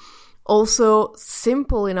system also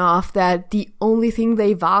simple enough that the only thing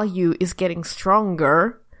they value is getting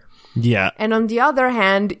stronger? Yeah. And on the other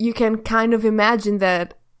hand, you can kind of imagine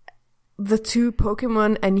that the two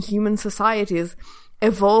Pokemon and human societies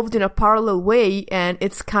evolved in a parallel way, and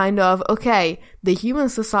it's kind of, okay, the human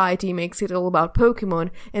society makes it all about Pokemon,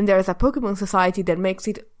 and there's a Pokemon society that makes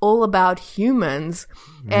it all about humans,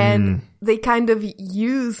 and they kind of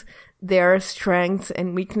use their strengths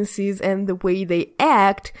and weaknesses and the way they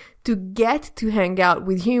act to get to hang out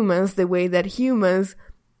with humans the way that humans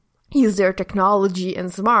use their technology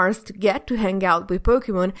and smarts to get to hang out with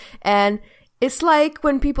Pokemon. And it's like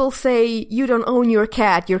when people say, you don't own your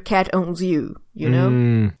cat owns you, you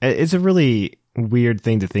know? It's a really weird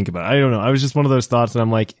thing to think about. I don't know. I was just one of those thoughts, and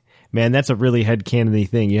I'm like, man, that's a really headcanon-y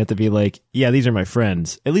thing. You have to be like, yeah, these are my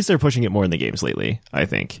friends. At least they're pushing it more in the games lately, I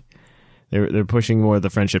think. They're pushing more the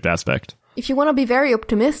friendship aspect. If you want to be very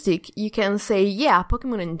optimistic, you can say, yeah,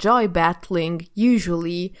 Pokemon enjoy battling,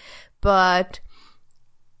 usually, but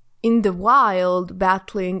in the wild,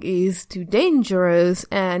 battling is too dangerous,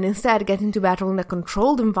 and instead getting to battle in a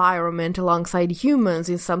controlled environment alongside humans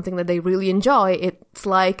is something that they really enjoy. It's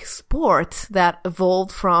like sports that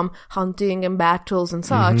evolved from hunting and battles and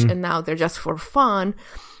such, and now they're just for fun.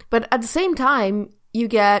 But at the same time, you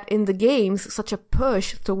get in the games such a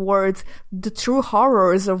push towards the true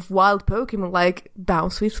horrors of wild Pokemon, like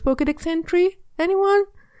Bounce Sweep's Pokedex entry. Anyone?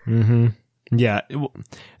 Mm-hmm. Yeah,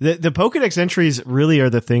 the Pokedex entries really are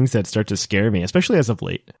the things that start to scare me, especially as of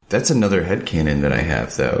late. That's another headcanon that I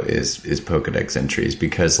have, though, is Pokedex entries,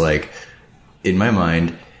 because, like, in my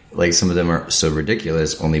mind, like, some of them are so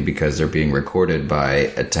ridiculous only because they're being recorded by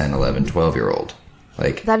a 10, 11, 12-year-old.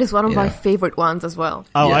 Like, that is one of my favorite ones as well.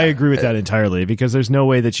 Oh, Yeah. I agree with that entirely, because there's no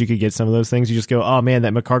way that you could get some of those things. You just go, oh man,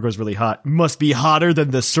 that Magcargo's really hot. Must be hotter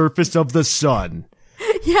than the surface of the sun.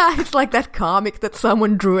 Yeah, it's like that comic that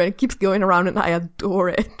someone drew and it keeps going around, and I adore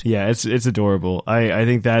it. Yeah, it's adorable. I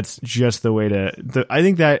think that's just the way to... I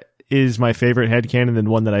think that is my favorite headcanon and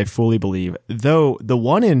one that I fully believe. Though, the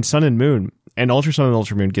one in Sun and Moon, and Ultra Sun and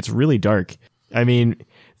Ultra Moon, gets really dark. I mean,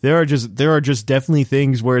 there are just definitely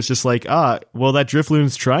things where it's just like, well, that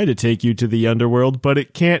Drifloon's trying to take you to the underworld, but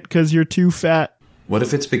it can't because you're too fat. what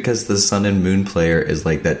if it's because the Sun and Moon player is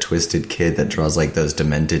like that twisted kid that draws like those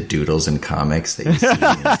demented doodles in comics that you see?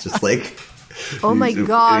 And it's just like, oh my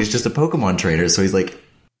gosh, he's just a Pokemon trainer, so he's like,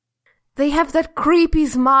 they have that creepy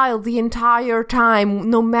smile the entire time,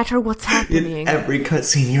 no matter what's happening. in every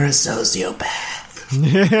cutscene, you're a sociopath.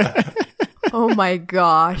 Oh my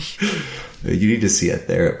gosh. You need to see a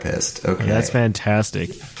therapist. Okay. That's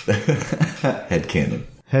fantastic. Headcanon.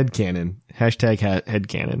 Headcanon. Hashtag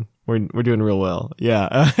headcanon. We're doing real well.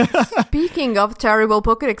 Yeah. Speaking of terrible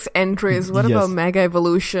Pokédex entries, what Yes. about Mega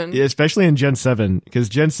Evolution? Yeah, especially in Gen 7, because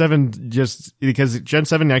Gen 7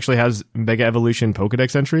 actually has Mega Evolution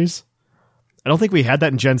Pokedex entries. I don't think we had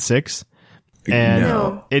that in Gen 6. And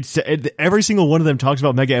No. every single one of them talks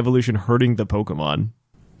about Mega Evolution hurting the Pokemon.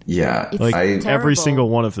 Yeah. It's Like terrible. every single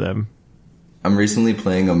one of them. I'm recently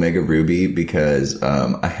playing Omega Ruby because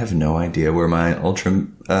I have no idea where my Ultra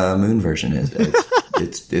Moon version is.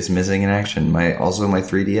 It's missing in action. My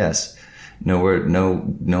 3DS. No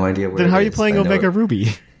idea where. Then how it are you is. playing I know Omega it,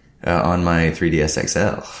 Ruby? on my 3DS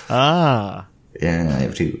XL. Ah. Yeah, I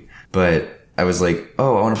have two. But I was like,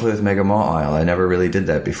 oh, I want to play with Mega Mall Isle. I never really did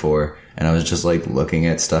that before. And I was just like looking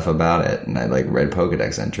at stuff about it. And I like read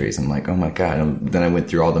Pokedex entries. I'm like, oh my God. And then I went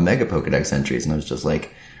through all the Mega Pokedex entries and I was just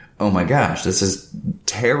like, oh my gosh, this is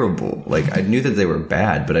terrible. Like, I knew that they were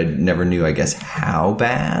bad, but I never knew, I guess, how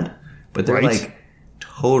bad. But they're Right. like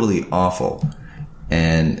totally awful.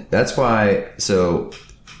 And that's why, so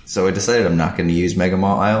I decided I'm not going to use Mega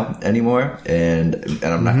Mall Isle anymore. And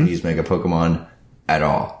I'm not going to use Mega Pokemon at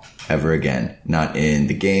all, ever again. Not in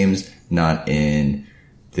the games, not in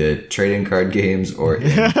the trading card games, or in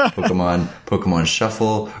Pokemon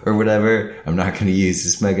Shuffle or whatever. I'm not going to use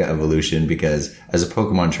this Mega Evolution because as a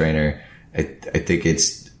Pokemon trainer, I think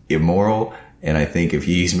it's immoral. And I think if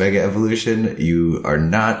you use Mega Evolution, you are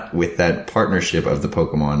not with that partnership of the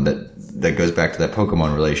Pokemon that goes back to that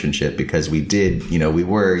Pokemon relationship, because we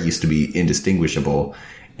used to be indistinguishable.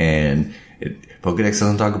 And Pokedex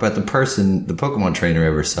doesn't talk about the Pokemon trainer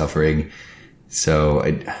ever suffering. So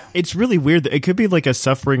It's really weird. It could be like a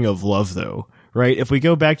suffering of love, though, right? If we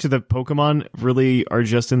go back to the Pokemon really are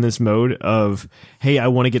just in this mode of, hey, I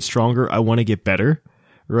want to get stronger, I want to get better,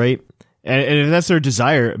 right? And if that's their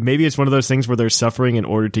desire, maybe it's one of those things where they're suffering in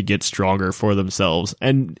order to get stronger for themselves.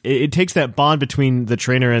 And it takes that bond between the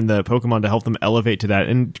trainer and the Pokemon to help them elevate to that.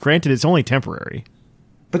 And granted, it's only temporary.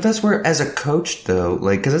 But that's where, as a coach, though,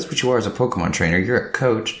 like, because that's what you are as a Pokemon trainer. You're a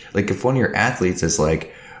coach. Like, if one of your athletes is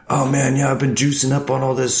like, oh man, yeah, I've been juicing up on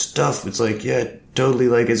all this stuff. It's like, yeah, totally,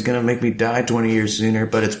 like, it's gonna make me die 20 years sooner,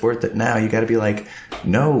 but it's worth it now. You gotta be like,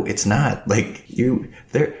 no, it's not. Like,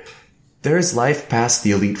 there's life past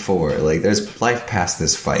the Elite Four. Like, there's life past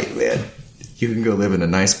this fight, man. You can go live in a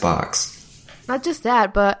nice box. Not just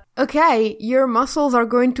that, but okay, your muscles are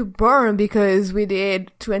going to burn because we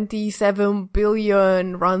did 27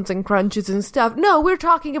 billion runs and crunches and stuff. No, we're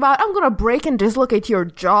talking about, I'm gonna break and dislocate your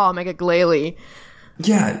jaw, Mega Glalie.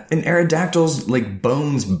 Yeah, and Aerodactyl's, like,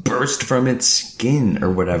 bones burst from its skin or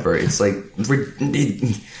whatever. It's like,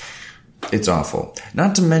 it's awful.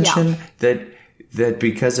 Not to mention that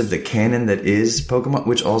because of the cannon that is Pokemon,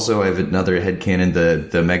 which also I have another headcanon,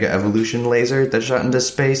 the Mega Evolution laser that shot into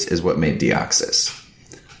space is what made Deoxys.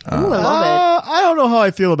 Ooh, I love it. I don't know how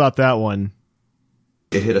I feel about that one.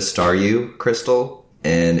 It hit a Staryu crystal,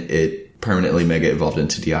 and it permanently mega evolved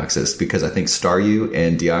into Deoxys, because I think Staryu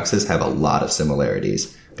and Deoxys have a lot of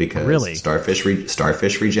similarities. Because Really? starfish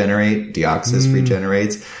regenerate, Deoxys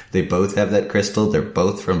regenerates. They both have that crystal. They're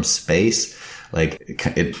both from space. Like,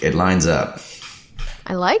 it lines up.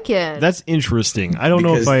 I like it. That's interesting. I don't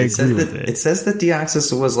know if I agree with it. It says that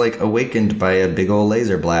Deoxys was, like, awakened by a big old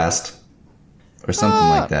laser blast. Or something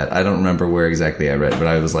like that. I don't remember where exactly I read, but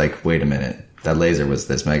I was like, wait a minute. That laser was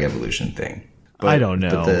this Mega Evolution thing. But, I don't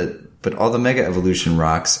know. But all the Mega Evolution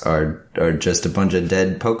rocks are just a bunch of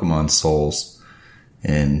dead Pokemon souls.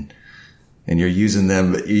 And you're using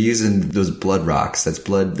them. You're using those blood rocks. That's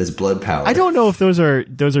blood power. I don't know if those are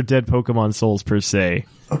dead Pokemon souls per se.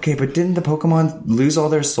 Okay, but didn't the Pokemon lose all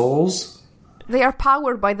their souls? They are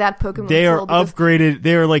powered by that Pokemon. They are soul because- upgraded.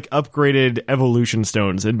 They are like upgraded evolution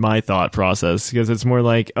stones in my thought process, because it's more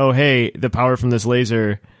like, oh hey, the power from this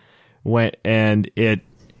laser went and it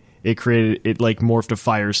created, it like morphed a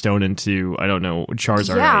Firestone into, I don't know,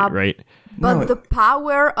 Charizard, Yeah. right? But No, the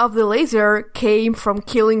power of the laser came from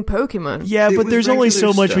killing Pokemon. Yeah, It but was there's only so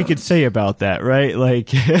regular much we could stones. say about that, right? Like,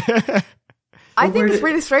 I think where it's did-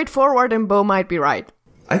 really straightforward, and Bo might be right.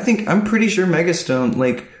 I'm pretty sure Megastone,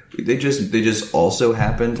 like, they just also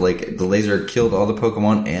happened, like, the laser killed all the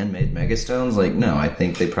Pokemon and made Megastones. Like, no, I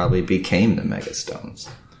think they probably became the Megastones.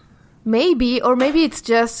 Maybe, or maybe it's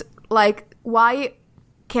just like, why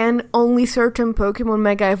can only certain Pokemon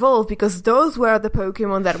Mega Evolve? Because those were the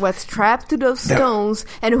Pokemon that were strapped to those stones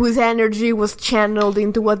and whose energy was channeled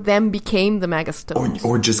into what then became the Mega Stones.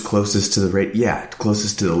 Or just closest to the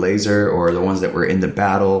closest to the laser, or the ones that were in the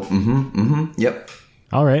battle. Yep.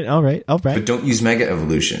 all right. But don't use Mega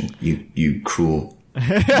Evolution, you cruel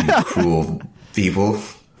people.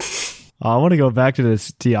 I want to go back to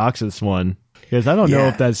this Deoxys one, because I don't know Yeah.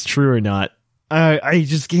 if that's true or not. I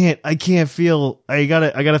just can't. I can't feel. I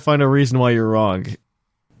gotta find a reason why you're wrong.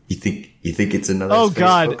 You think it's another? Oh space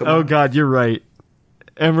god. Pokemon? Oh god. You're right.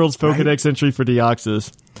 Emerald's Pokedex entry for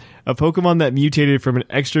Deoxys. A Pokemon that mutated from an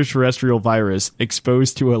extraterrestrial virus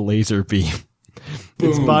exposed to a laser beam.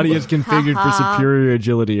 Its body is configured for superior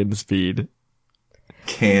agility and speed.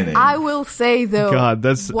 Canon. I will say though, God,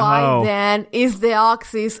 that's why how. then is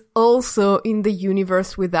Deoxys also in the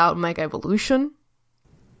universe without Mega Evolution?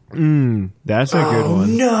 That's a good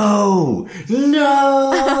one. No.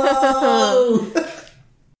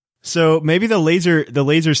 So maybe the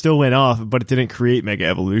laser still went off, but it didn't create Mega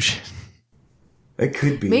Evolution. It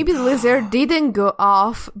could be. Maybe the laser didn't go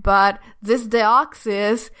off, but this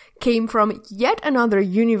Deoxys came from yet another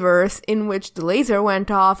universe in which the laser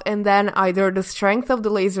went off, and then either the strength of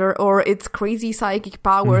the laser or its crazy psychic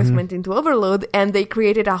powers went into overload, and they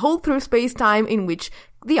created a hole through space-time in which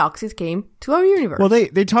Deoxys came to our universe. Well,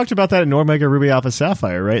 they talked about that in Omega Ruby Alpha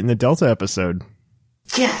Sapphire, right, in the Delta episode.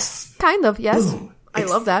 Yes. Kind of, yes. Boom. I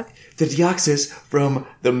love that. The Deoxys from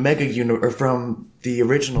the or from the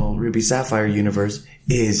original Ruby Sapphire universe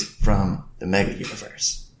is from the Mega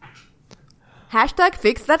universe. Hashtag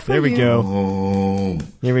fix that for There we you. go. Oh,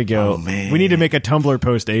 Here we go. man. We need to make a Tumblr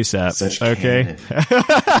post ASAP. such okay. canon.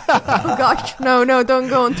 Oh gosh, no, don't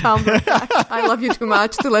go on Tumblr. I love you too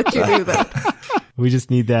much to let you do that. We just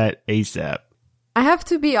need that ASAP. I have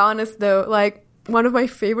to be honest though, like, one of my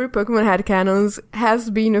favorite Pokemon headcanons has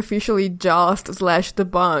been officially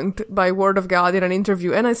just/debunked by Word of God in an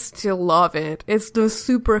interview, and I still love it. It's the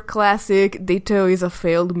super classic Ditto is a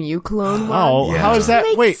failed Mew clone one. Oh, Yeah. how is that? It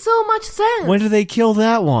makes Wait, so much sense. when did they kill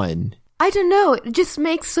that one? I don't know, it just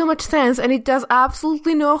makes so much sense, and it does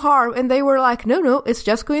absolutely no harm, and they were like, no, it's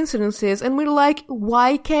just coincidences, and we're like,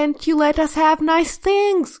 why can't you let us have nice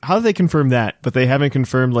things? How do they confirm that? But they haven't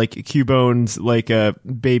confirmed, like, Cubone's, like, a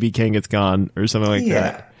baby Kangaskhan or something like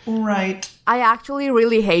that. Yeah, right. I actually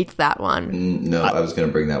really hate that one. No, I was going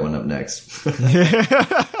to bring that one up next.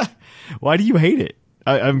 Why do you hate it?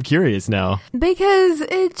 I'm curious now. Because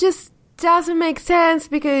it just doesn't make sense,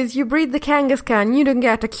 because you breed the Kangaskhan, you don't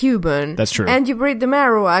get a Cubone. That's true. And you breed the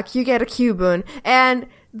Marowak, you get a Cubone. And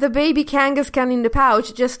the baby Kangaskhan in the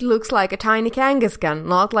pouch just looks like a tiny Kangaskhan,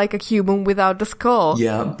 not like a Cubone without the skull.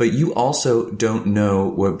 Yeah, but you also don't know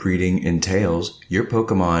what breeding entails. Your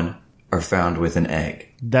Pokemon are found with an egg.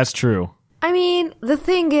 That's true. I mean, the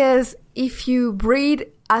thing is, if you breed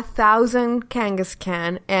 1,000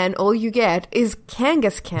 Kangaskhan and all you get is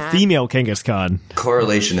Kangaskhan. Female Kangaskhan.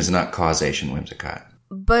 Correlation is not causation, Whimsicott.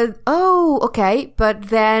 But, okay, but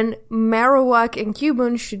then Marowak and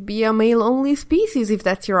Cubone should be a male-only species if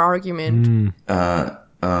that's your argument.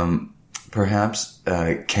 Perhaps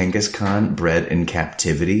Kangaskhan bred in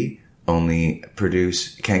captivity only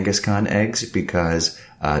produce Kangaskhan eggs because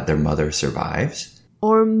their mother survives.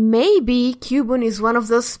 Or maybe Cubone is one of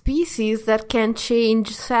those species that can change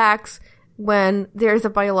sex when there's a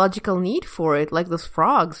biological need for it, like those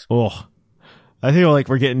frogs. Oh, I feel like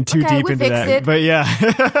we're getting too deep into that. It. But yeah.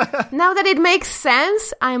 Now that it makes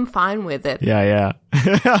sense, I'm fine with it. Yeah.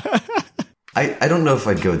 I don't know if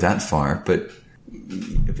I'd go that far, but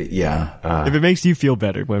if it makes you feel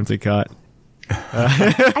better, Whimsicott.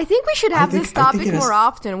 I think we should have this topic more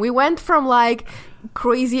often. We went from like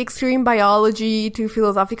crazy extreme biology to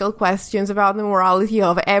philosophical questions about the morality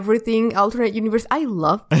of everything, alternate universe. I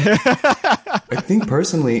love it. I think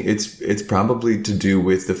personally it's probably to do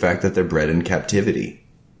with the fact that they're bred in captivity.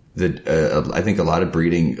 I think a lot of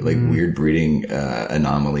breeding, like weird breeding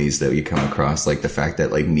anomalies that you come across, like the fact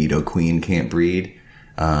that like Nidoqueen can't breed,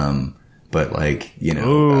 but like,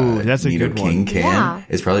 that's a Nidoking good one. can,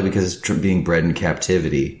 is probably because it's being bred in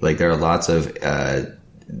captivity. Like there are lots of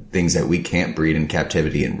things that we can't breed in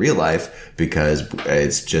captivity in real life because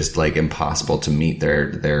it's just like impossible to meet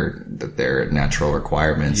their natural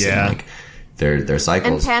requirements and like their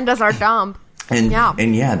cycles. And pandas are dumb. And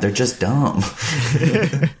they're just dumb.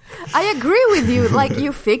 I agree with you. Like,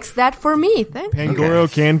 you fixed that for me. Thank you. Pangoro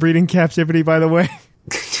can breed in captivity, by the way.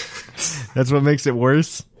 That's what makes it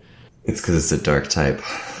worse. It's because it's a dark type.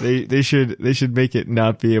 They should make it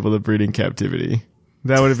not be able to breed in captivity.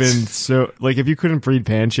 That would have been so... Like, if you couldn't breed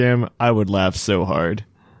Pancham, I would laugh so hard.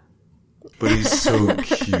 But he's so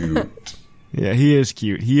cute. Yeah, he is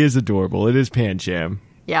cute. He is adorable. It is Pancham.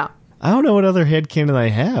 Yeah. I don't know what other headcanon I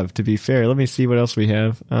have, to be fair. Let me see what else we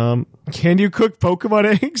have. Can you cook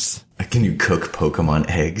Pokemon eggs? Can you cook Pokemon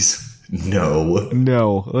eggs? No.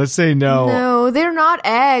 No. Let's say no. No, they're not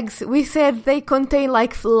eggs. We said they contain,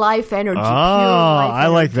 like, life energy. Oh, pure life I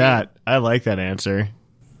like energy. that. I like that answer.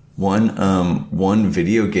 One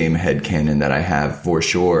video game headcanon that I have for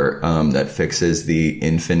sure that fixes the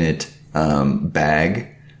infinite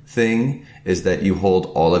bag thing is that you hold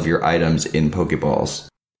all of your items in Pokeballs.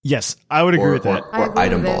 Yes, I would agree with that. Or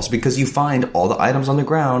item balls, because you find all the items on the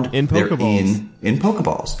ground in Pokeballs. In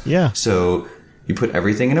Pokeballs. Yeah. So you put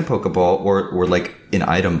everything in a Pokeball or like an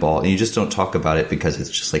item ball, and you just don't talk about it because it's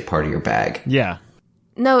just like part of your bag. Yeah.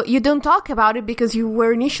 No, you don't talk about it because you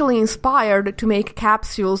were initially inspired to make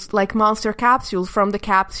capsules, like monster capsules, from the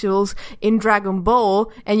capsules in Dragon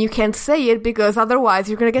Ball, and you can't say it because otherwise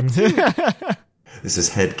you're going to get sued. This is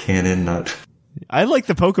headcanon, not... I like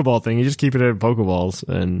the Pokeball thing. You just keep it in Pokeballs,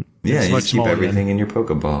 and yeah, it's you much just keep smaller everything in your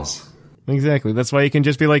Pokeballs. Exactly. That's why you can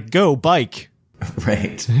just be like, "Go bike."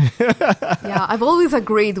 Right. Yeah, I've always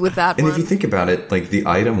agreed with that And one. if you think about it, like the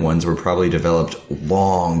item ones were probably developed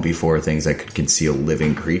long before things that could conceal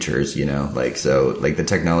living creatures, like, so like the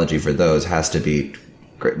technology for those has to be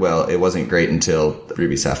great. Well, it wasn't great until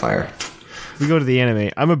Ruby Sapphire. We go to the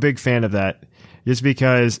anime. I'm a big fan of that. Just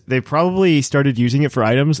because they probably started using it for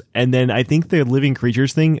items, and then I think the living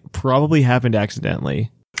creatures thing probably happened accidentally.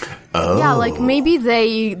 Oh. Yeah, like maybe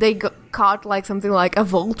they caught like something like a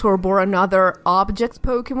Voltorb or another object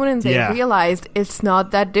Pokemon, and they realized it's not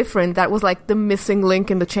that different. That was like the missing link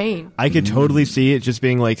in the chain. I could totally see it just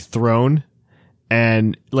being like thrown,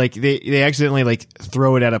 and like they accidentally like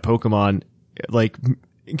throw it at a Pokemon, like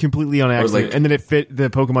completely on accident, like, and then the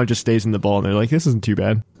Pokemon just stays in the ball, and they're like, this isn't too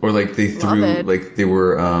bad. Or like they threw, it. like they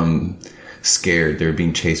were scared, they were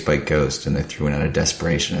being chased by ghosts, and they threw it out of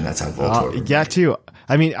desperation, and that's how Voltorb. Yeah, too.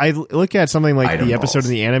 I mean, I look at something like Item the episode balls.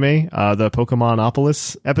 in the anime, the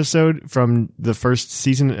Pokemonopolis episode from the first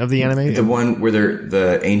season of the anime. The one where they're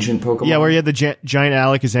the ancient Pokemon? Yeah, where you had the giant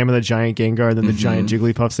Alakazam and the giant Gengar, and then the giant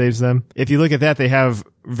Jigglypuff saves them. If you look at that, they have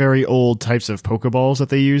very old types of Pokeballs that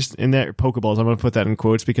they used in there. Pokeballs, I'm going to put that in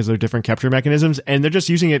quotes because they're different capture mechanisms, and they're just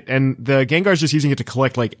using it, and the Gengar's just using it to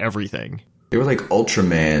collect, like, everything. They were like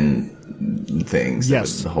Ultraman things.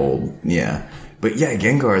 Yes. The whole, yeah. But yeah,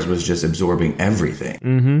 Gengar's was just absorbing everything.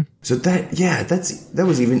 Mm-hmm. So that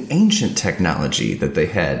was even ancient technology that they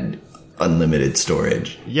had unlimited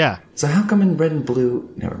storage. Yeah. So how come in Red and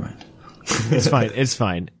Blue? Never mind. It's fine. It's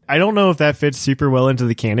fine. I don't know if that fits super well into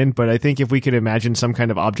the canon, but I think if we could imagine some kind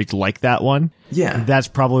of object like that one, that's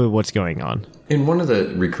probably what's going on. And one of the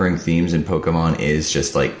recurring themes in Pokemon is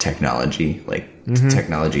just like technology, like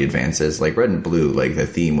technology advances. Like Red and Blue, like the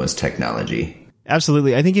theme was technology.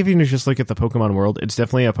 Absolutely. I think if you just look at the Pokemon world, it's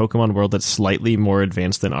definitely a Pokemon world that's slightly more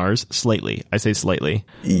advanced than ours. Slightly. I say slightly.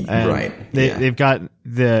 Right. They've got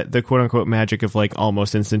the quote-unquote magic of like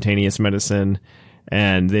almost instantaneous medicine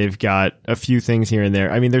and they've got a few things here and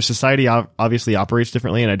there. I mean, their society obviously operates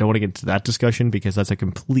differently, and I don't want to get into that discussion because that's a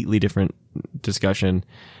completely different discussion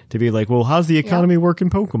to be like, well, how's the economy work in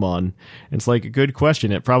Pokemon? It's like, a good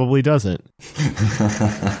question. It probably doesn't.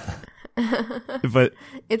 But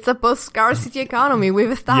it's a post-scarcity economy.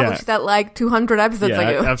 We've established that like 200 episodes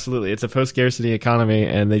ago. Absolutely. It's a post-scarcity economy,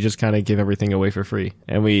 and they just kind of give everything away for free.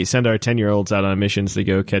 And we send our 10-year-olds out on missions to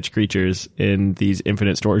go catch creatures in these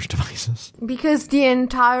infinite storage devices. Because the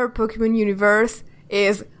entire Pokemon universe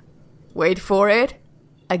is, wait for it,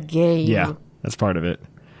 a game. Yeah, that's part of it.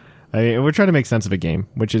 I mean, we're trying to make sense of a game,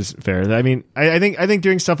 which is fair. I mean, I think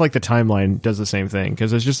doing stuff like the timeline does the same thing,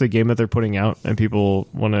 because it's just a game that they're putting out, and people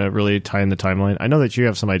want to really tie in the timeline. I know that you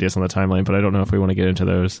have some ideas on the timeline, but I don't know if we want to get into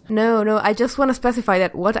those. No, I just want to specify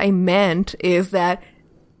that what I meant is that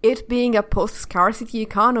it being a post-scarcity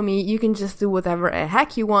economy, you can just do whatever the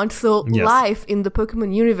heck you want, so life in the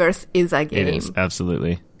Pokemon universe is a game. It is,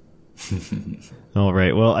 absolutely. All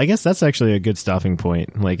right, well, I guess that's actually a good stopping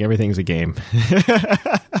point. Like, everything's a game.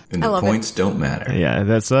 And the points don't matter. Yeah,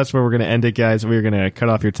 that's where we're going to end it, guys. We're going to cut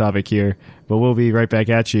off your topic here, but we'll be right back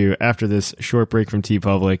at you after this short break from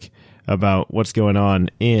TeePublic about what's going on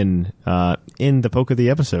in the Poke of the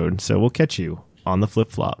episode. So we'll catch you on the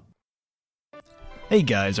flip-flop. Hey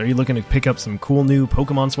guys, are you looking to pick up some cool new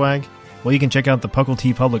Pokemon swag? Well, you can check out the Puckle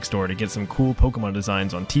TeePublic store to get some cool Pokemon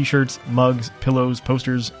designs on t-shirts, mugs, pillows,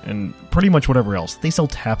 posters, and pretty much whatever else. They sell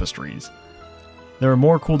tapestries. There are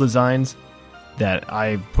more cool designs that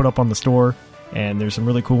I put up on the store, and there's some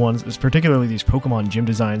really cool ones. There's particularly these Pokemon gym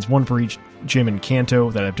designs, one for each gym in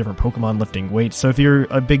Kanto that have different Pokemon lifting weights. So if you're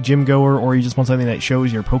a big gym goer, or you just want something that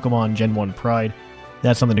shows your Pokemon Gen 1 pride,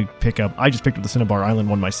 that's something to pick up. I just picked up the Cinnabar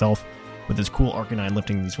Island one myself, with this cool Arcanine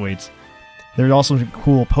lifting these weights. There are also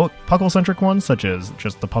cool Puckle-centric ones, such as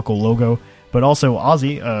just the Puckle logo, but also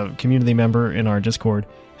Ozzy, a community member in our Discord,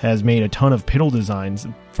 has made a ton of Piddle designs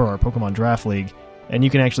for our Pokemon Draft League, and you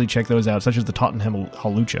can actually check those out, such as the Tottenham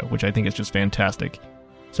Hawlucha, which I think is just fantastic.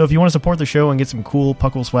 So if you want to support the show and get some cool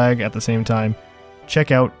Puckle swag at the same time,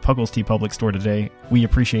 check out Puckle's TeePublic store today. We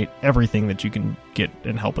appreciate everything that you can get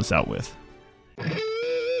and help us out with.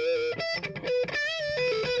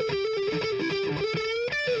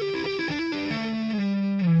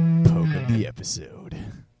 The episode.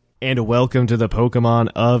 And welcome to the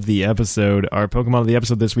Pokemon of the episode. Our Pokemon of the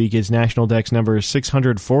episode this week is National Dex number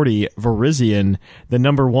 640, Virizion, the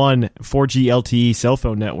number 1 4G LTE cell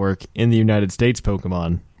phone network in the United States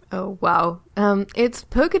Pokemon. Oh, wow. Its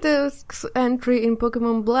Pokédex entry in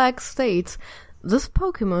Pokemon Black states, this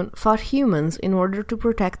Pokemon fought humans in order to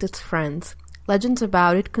protect its friends. Legends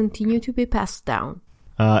about it continue to be passed down.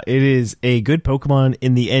 It is a good Pokemon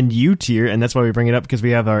in the NU tier, and that's why we bring it up, because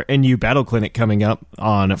we have our NU Battle Clinic coming up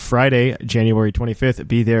on Friday, January 25th.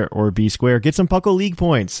 Be there or be square. Get some Puckle League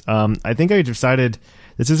points. I think I decided,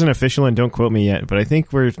 this isn't official and don't quote me yet, but I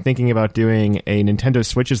think we're thinking about doing a Nintendo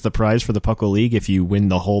Switch as the prize for the Puckle League if you win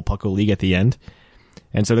the whole Puckle League at the end.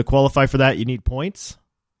 And so to qualify for that, you need points.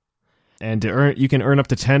 And to earn, you can earn up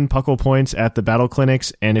to 10 Puckle points at the battle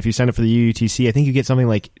clinics, and if you sign up for the UUTC, I think you get something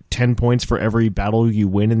like 10 points for every battle you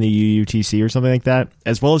win in the UUTC or something like that,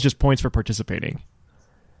 as well as just points for participating.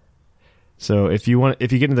 So if you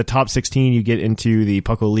get into the top 16, you get into the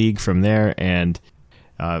Puckle League from there, and...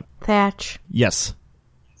 Thatch. Yes.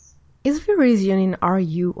 Is Virizion in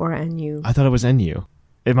RU or NU? I thought it was NU.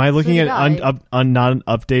 Am I looking at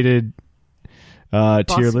non-updated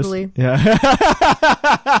tier list?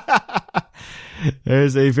 Yeah.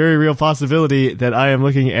 There's a very real possibility that I am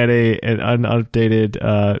looking at an unupdated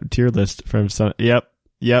tier list from some. Yep,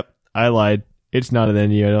 I lied. It's not an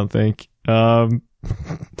NU, I don't think. No,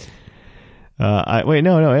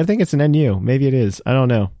 I think it's an NU. Maybe it is. I don't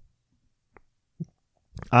know.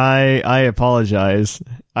 I apologize.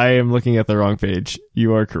 I am looking at the wrong page.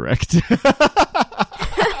 You are correct.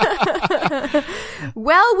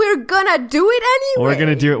 Well, we're gonna do it anyway. We're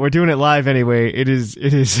gonna do it. We're doing it live anyway. It is.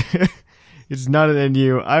 It's not an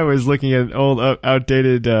NU. I was looking at an old,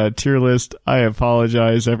 outdated tier list. I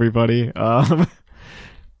apologize, everybody. So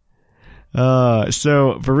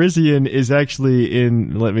Virizion is actually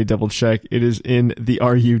in. Let me double check. It is in the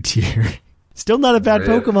RU tier. Still not a bad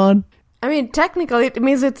Pokemon. I mean, technically, it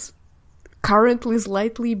means it's currently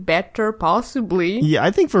slightly better, possibly. Yeah,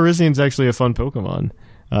 I think Virizion's actually a fun Pokemon.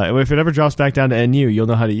 If it ever drops back down to NU, you'll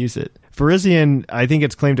know how to use it. Virizion, I think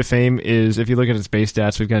its claim to fame is, if you look at its base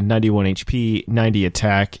stats, we've got 91 HP, 90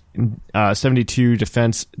 attack, 72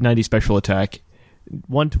 defense, 90 special attack,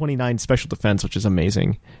 129 special defense, which is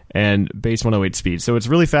amazing, and base 108 speed. So it's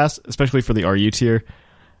really fast, especially for the RU tier.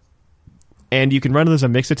 And you can run it as a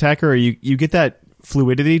mixed attacker, or you get that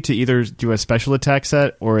fluidity to either do a special attack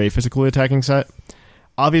set or a physical attacking set.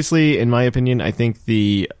 Obviously, in my opinion, I think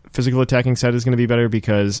the physical attacking set is going to be better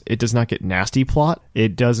because it does not get nasty plot.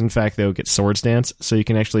 It does, in fact, though, get Swords Dance, so you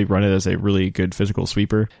can actually run it as a really good physical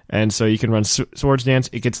sweeper. And so you can run Swords Dance,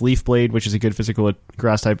 it gets Leaf Blade, which is a good physical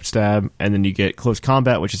grass-type stab, and then you get Close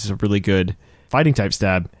Combat, which is a really good fighting-type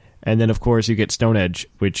stab. And then, of course, you get Stone Edge,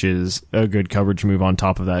 which is a good coverage move on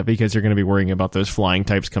top of that, because you're going to be worrying about those flying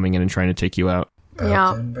types coming in and trying to take you out.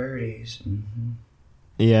 Yeah. Birdies. Mm-hmm.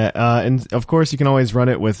 Yeah, and of course you can always run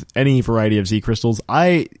it with any variety of Z crystals.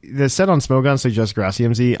 The set on Smogon suggests Grassy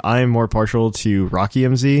MZ. I'm more partial to Rocky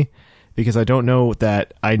MZ because I don't know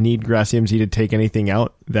that I need Grassy MZ to take anything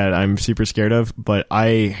out that I'm super scared of, but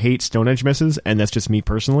I hate Stone Edge misses, and that's just me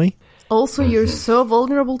personally. Also, you're so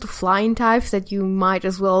vulnerable to flying types that you might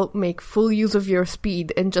as well make full use of your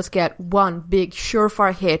speed and just get one big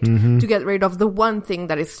surefire hit to get rid of the one thing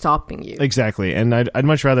that is stopping you. Exactly, and I'd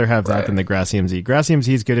much rather have that than the Grassy MZ. Grassy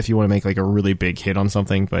MZ is good if you want to make like a really big hit on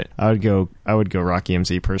something, but I would go Rocky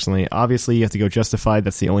MZ personally. Obviously, you have to go Justified.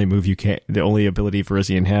 That's the only move the only ability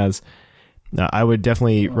Virizion has. I would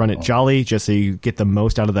definitely run it Jolly just so you get the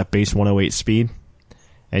most out of that base 108 speed.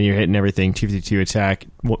 And you're hitting everything, 252 attack,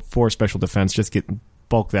 4 special defense, just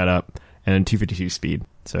bulk that up, and then 252 speed.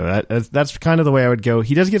 So that's kind of the way I would go.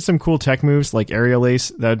 He does get some cool tech moves, like Aerial Ace,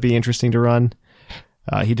 that would be interesting to run.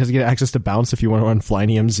 He does get access to Bounce if you want to run Flying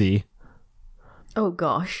EMZ. Oh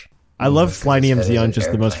gosh. I love Flying EMZ on just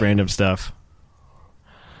the most random stuff.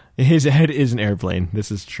 His head is an airplane.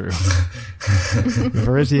 This is true.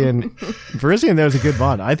 Virizion, though, is a good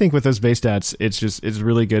mod. I think with those base stats, it's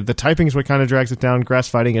really good. The typing is what kind of drags it down. Grass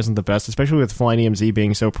fighting isn't the best, especially with Flying EMZ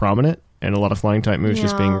being so prominent and a lot of flying type moves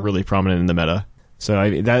just being really prominent in the meta.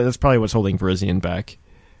 So that's probably what's holding Virizion back.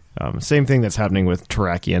 Same thing that's happening with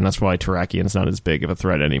Terrakion. That's why Terrakion's not as big of a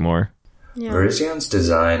threat anymore. Yeah. Virizion's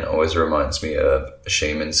design always reminds me of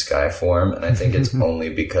Shaman Skyform, and I think it's only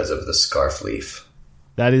because of the Scarf Leaf.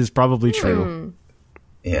 That is probably true.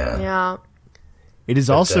 Yeah. Yeah. It is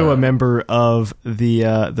also a member of the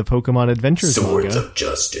Pokemon Adventures Swords manga. of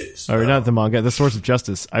Justice. Or not the manga, the Swords of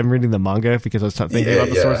Justice. I'm reading the manga because I was thinking about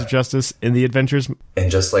the Swords of Justice in the Adventures.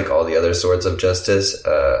 And just like all the other Swords of Justice,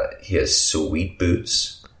 he has sweet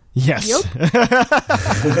boots. Yes. Yep.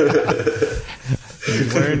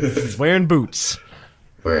 He's wearing boots.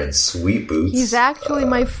 Wearing sweet boots. He's actually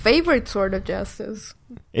my favorite Sword of Justice.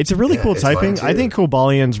 It's a really cool it's typing. mine too. I think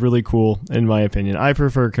Cobalion's really cool, in my opinion. I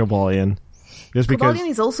prefer Cobalion. Just because... Cobalion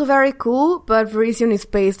is also very cool, but Virizion is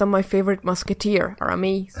based on my favorite Musketeer,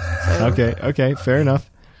 Aramis. So. Okay, fair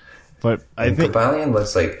enough. But I think Cobalion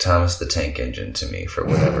looks like Thomas the Tank Engine to me for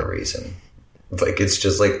whatever reason. Like it's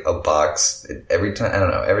just like a box. Every time, I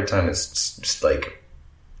don't know. Every time it's just like.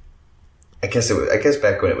 I guess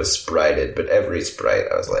back when it was sprited, but every sprite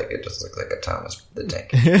I was like, it just looks like a Thomas the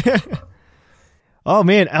Tank Engine. Oh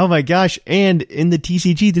man, oh my gosh, and in the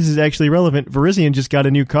TCG, this is actually relevant. Virizion just got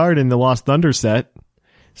a new card in the Lost Thunder set.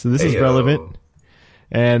 So this is relevant.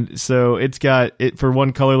 And so it's got, for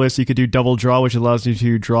one colorless, you could do double draw, which allows you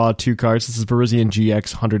to draw 2 cards. This is Virizion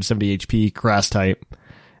GX, 170 HP, grass type.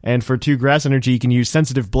 And for 2 grass energy, you can use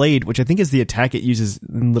Sensitive Blade, which I think is the attack it uses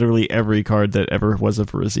in literally every card that ever was a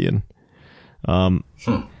Virizion.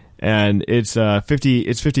 And it's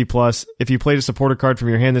 50 plus. If you played a supporter card from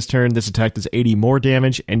your hand this turn, this attack does 80 more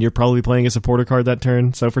damage, and you're probably playing a supporter card that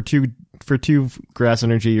turn. So for two grass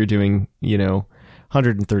energy, you're doing,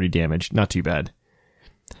 130 damage. Not too bad.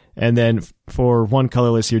 And then for 1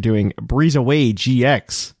 colorless, you're doing Breeze Away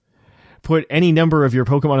GX. Put any number of your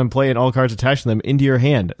Pokemon in play and all cards attached to them into your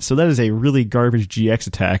hand. So that is a really garbage GX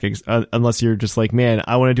attack, unless you're just like, man,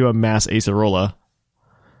 I want to do a mass Acerola.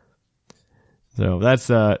 So that's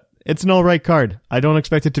it's an alright card. I don't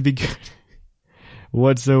expect it to be good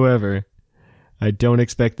whatsoever. I don't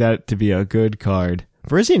expect that to be a good card.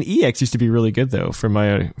 Virizion EX used to be really good though.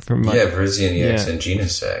 Virizion EX and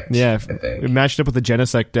Genesect. Yeah, I think it matched up with the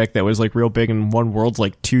Genesect deck that was like real big and won Worlds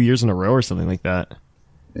like 2 years in a row or something like that.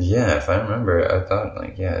 Yeah, if I remember, I thought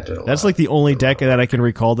it did a lot. That's like the only deck that I can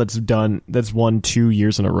recall that's won 2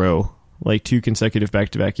 years in a row, like 2 consecutive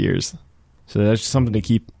back-to-back years. So that's just something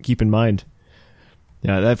to keep in mind.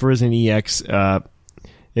 Yeah, that Virizion EX,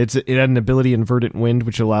 it had an ability in Verdant Wind,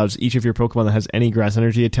 which allows each of your Pokemon that has any grass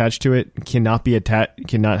energy attached to it cannot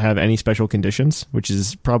have any special conditions, which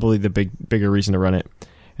is probably the bigger reason to run it.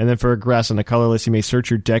 And then for a grass and a colorless, you may search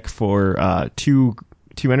your deck for two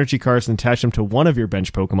energy cards and attach them to one of your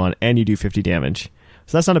bench Pokemon, and you do 50 damage.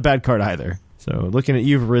 So that's not a bad card either. So looking at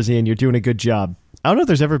you, Virizion, you're doing a good job. I don't know if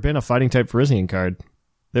there's ever been a fighting type Virizion card.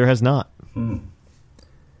 There has not.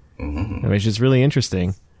 Which is really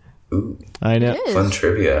interesting. Ooh, I know. It is. fun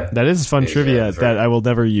trivia. That is fun trivia that I will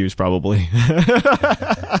never use, probably.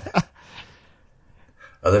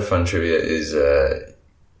 Other fun trivia is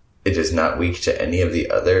it is not weak to any of the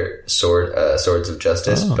other swords of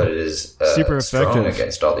justice, but it is super strong effective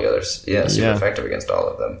against all the others. Yeah, super effective against all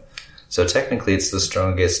of them. So technically, it's the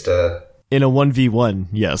strongest. In a 1v1,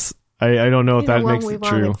 yes. I don't know if that makes it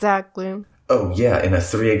true. Exactly. Oh yeah, in a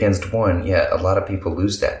 3 against 1, yeah, a lot of people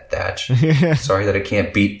lose that thatch. Sorry that I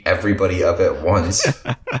can't beat everybody up at once.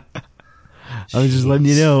 I'm just letting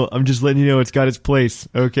you know. It's got its place.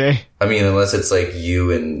 Okay. I mean, unless it's like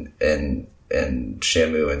you and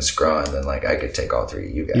Shamu and Scrawn, then like I could take all 3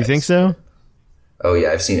 of you guys. You think so? Oh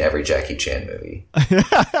yeah, I've seen every Jackie Chan movie.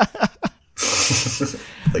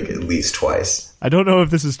 Like at least twice. I don't know if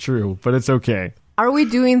this is true, but it's okay. Are we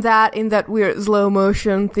doing that in that weird slow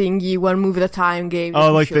motion thingy, one move at a time game?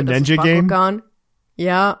 Oh, like the ninja game?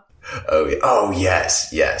 Yeah. Oh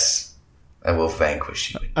yes. I will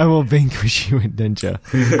vanquish you. I will vanquish you in ninja.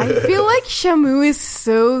 I feel like Shamu is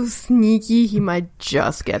so sneaky, he might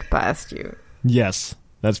just get past you. Yes,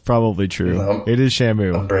 that's probably true. It is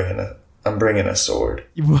Shamu. I'm bringing a sword.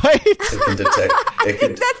 What? It can detect.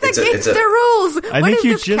 That's against the rules. What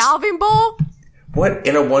is this, Calvin Ball? What?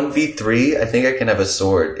 In a 1v3, I think I can have a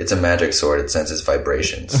sword. It's a magic sword. It senses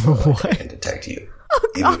vibrations. So like, I can detect you.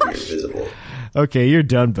 Even if you're invisible. Okay, you're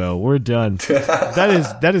done, Bo. We're done.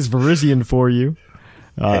 that is Verizian for you.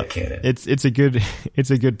 It's a good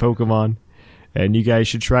Pokemon, and you guys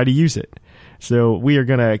should try to use it. So we are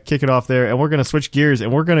gonna kick it off there, and we're gonna switch gears,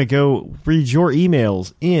 and we're gonna go read your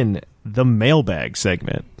emails in the mailbag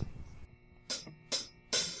segment.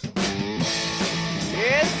 It's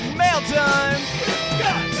mail time!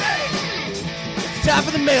 It's time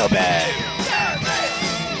for the mailbag!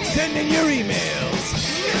 Send in your emails!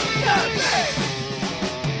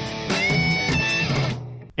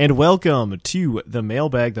 And welcome to the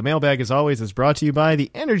mailbag. The mailbag, as always, is brought to you by the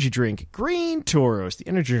energy drink Green Tauros, the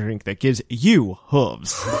energy drink that gives you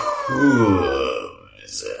hooves.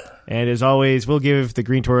 And as always, we'll give the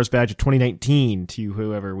Green Tauros badge of 2019 to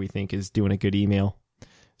whoever we think is doing a good email.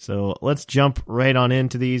 So let's jump right on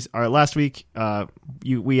into these. All right, last week,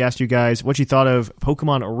 we asked you guys what you thought of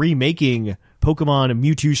Pokemon remaking Pokemon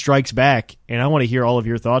Mewtwo Strikes Back, and I want to hear all of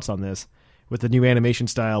your thoughts on this with the new animation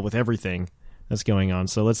style, with everything that's going on.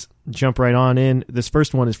 So let's jump right on in. This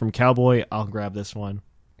first one is from Cowboy. I'll grab this one.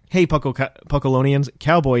 Hey, Puckalonians,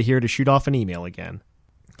 Cowboy here to shoot off an email again.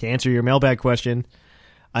 To answer your mailbag question,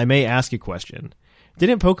 I may ask a question.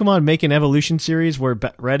 Didn't Pokemon make an evolution series where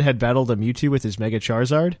Red had battled a Mewtwo with his Mega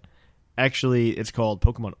Charizard? Actually, it's called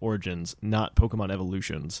Pokemon Origins, not Pokemon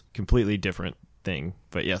Evolutions. Completely different thing.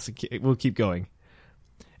 But yes, we'll keep going.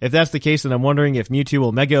 If that's the case, then I'm wondering if Mewtwo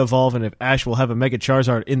will Mega Evolve and if Ash will have a Mega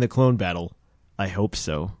Charizard in the clone battle. I hope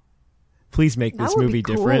so. Please make this movie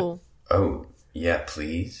different. Oh, yeah,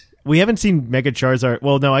 please. We haven't seen Mega Charizard.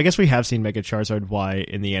 Well, no, I guess we have seen Mega Charizard Y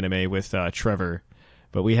in the anime with Trevor,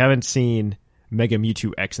 but we haven't seen Mega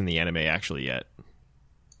Mewtwo X in the anime actually yet.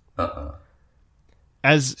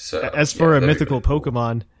 As for a mythical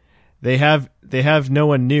Pokemon, they have no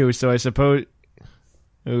one new, so I suppose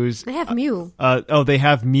they have Mew. They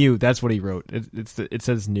have Mew. That's what he wrote. It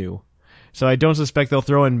says new. So I don't suspect they'll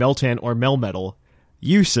throw in Meltan or Melmetal.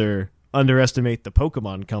 You, sir, underestimate the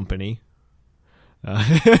Pokemon Company.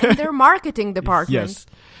 And their marketing department. Yes.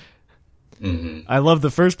 Mm-hmm. I love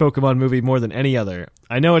the first Pokemon movie more than any other.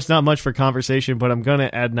 I know it's not much for conversation, but I'm going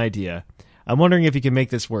to add an idea. I'm wondering if you can make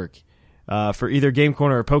this work. For either Game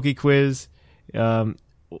Corner or Poke Quiz,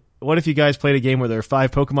 what if you guys played a game where there are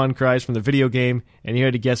 5 Pokemon cries from the video game, and you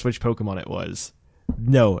had to guess which Pokemon it was?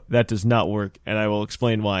 No, that does not work, and I will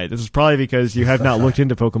explain why. This is probably because you have not looked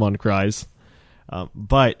into Pokemon cries.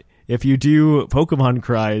 But if you do Pokemon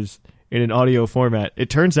cries in an audio format, it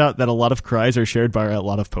turns out that a lot of cries are shared by a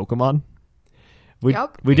lot of Pokemon.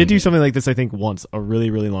 We did do something like this, I think, once, a really,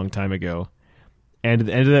 really long time ago. And it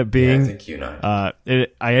ended up being... I think you know.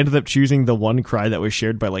 I ended up choosing the one cry that was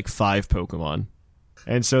shared by, 5 Pokemon.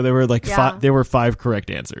 And so there were, there were 5 correct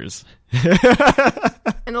answers.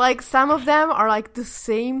 And, some of them are, the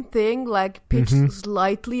same thing, pitched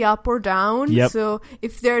slightly up or down. Yep. So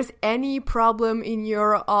if there's any problem in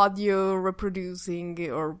your audio reproducing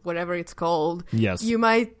or whatever it's called, yes, you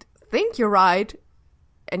might think you're right,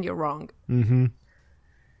 and you're wrong. Mm-hmm.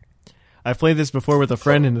 I've played this before with a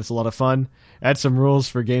friend, and it's a lot of fun. Add some rules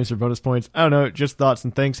for games for bonus points. I don't know, just thoughts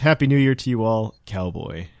and thanks. Happy New Year to you all,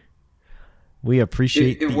 Cowboy. We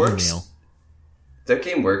appreciate the email. That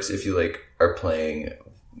game works if you are playing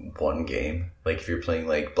one game. If you're playing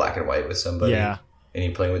Black and White with somebody. Yeah. and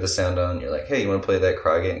you're playing with the sound on, you're like, hey, you want to play that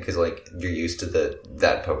cry game? Because, like, you're used to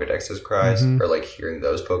that Pokedex's cries, or, like, hearing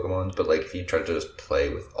those Pokemons. But, like, if you try to just play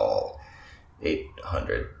with all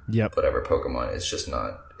 800 whatever Pokemon, it's just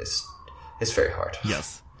not, it's very hard.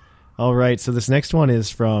 Yes. All right, so this next one is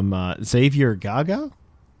from Xavier Gaga.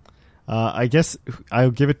 I guess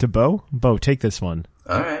I'll give it to Bo. Bo, take this one.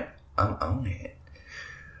 All right, I'm on it.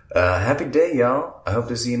 Happy day, y'all. I hope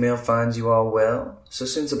this email finds you all well. So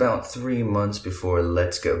since about 3 months before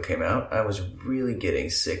Let's Go came out, I was really getting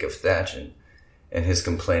sick of Thatch and his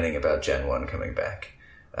complaining about Gen 1 coming back.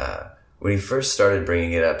 When he first started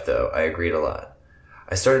bringing it up, though, I agreed a lot.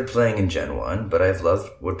 I started playing in Gen 1, but I've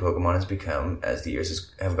loved what Pokemon has become as the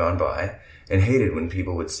years have gone by, and hated when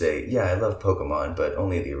people would say, yeah, I love Pokemon, but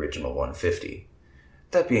only the original 150.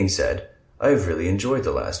 That being said, I've really enjoyed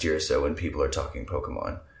the last year or so when people are talking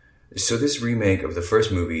Pokemon. So this remake of the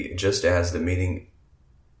first movie just adds to meeting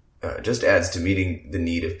the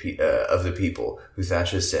need of the people who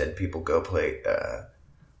Thatch has said people go play.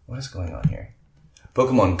 What is going on here?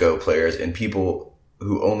 Pokemon Go players and people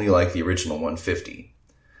who only like the original 150.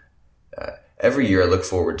 Every year I look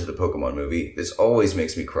forward to the Pokemon movie. This always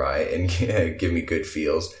makes me cry and give me good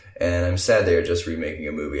feels, and I'm sad they are just remaking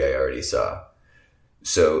a movie I already saw.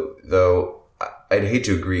 So, though I'd hate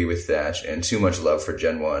to agree with Thatch and too much love for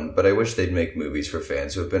Gen 1, but I wish they'd make movies for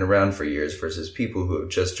fans who have been around for years versus people who have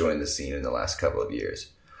just joined the scene in the last couple of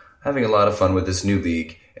years. Having a lot of fun with this new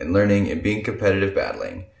league and learning and being competitive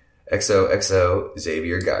battling. XOXO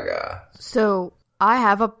Xavier Gaga. So, I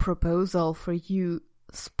have a proposal for you.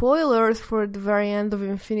 Spoilers for the very end of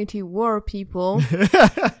Infinity War, people.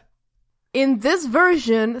 In this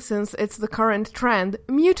version, since it's the current trend,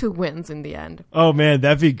 Mewtwo wins in the end. Oh man,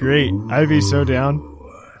 that'd be great. I'd be so down.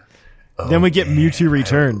 Then we get Mewtwo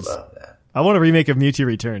Returns. I love that. I want a remake of Mewtwo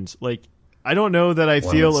Returns. Like, I don't know that I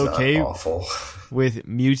feel okay awful. with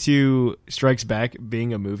Mewtwo Strikes Back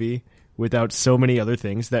being a movie without so many other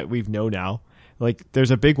things that we know now. Like,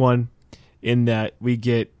 there's a big one in that we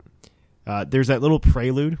get... there's that little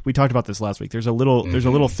prelude. We talked about this last week. There's a little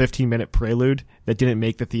 15-minute prelude that didn't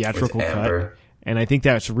make the theatrical cut, and I think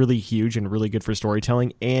that's really huge and really good for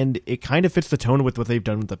storytelling. And it kind of fits the tone with what they've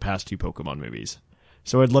done with the past two Pokemon movies.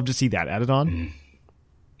 So I'd love to see that added on.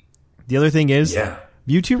 The other thing is,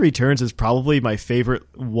 Mewtwo Returns is probably my favorite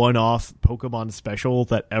one-off Pokemon special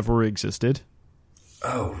that ever existed.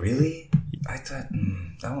 Oh, really? I thought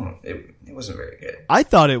it wasn't very good. I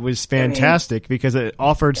thought it was fantastic because it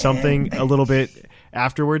offered something a little bit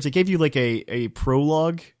afterwards. It gave you like a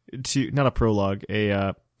prologue to, not a prologue,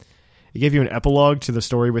 it gave you an epilogue to the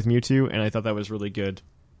story with Mewtwo, and I thought that was really good.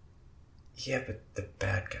 Yeah, but the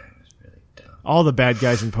bad guy was really dumb. All the bad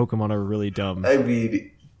guys in Pokemon are really dumb. I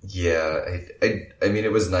mean, yeah, I mean,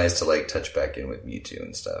 it was nice to like touch back in with Mewtwo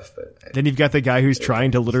and stuff, but then you've got the guy who's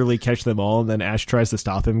trying to literally catch them all, and then Ash tries to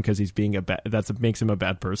stop him because he's being that makes him a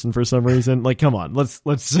bad person for some reason. Like, come on, let's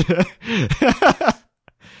let's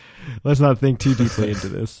not think too deeply into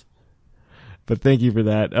this. But thank you for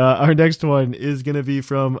that. Our next one is going to be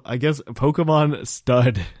from, I guess, Pokemon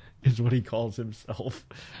Stud is what he calls himself.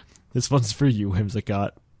 This one's for you,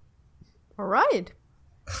 Whimsicott. All right.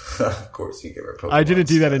 Of course you give her Pokemon. I didn't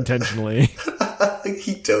do that intentionally.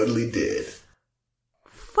 He totally did.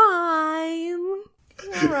 Fine.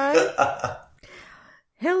 All right.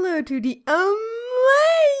 Hello to the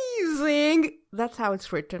amazing... That's how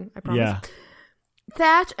it's written, I promise. Yeah.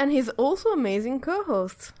 Thatch and his also amazing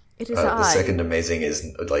co-hosts. It is The second amazing is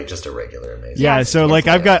like just a regular amazing. Yeah, so like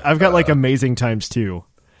I've got like amazing times 2.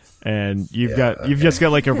 And you've just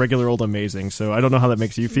got like a regular old amazing, so I don't know how that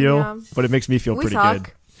makes you feel, but it makes me feel pretty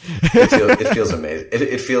good. It feels amazing.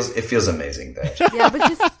 It feels amazing. That. Yeah, but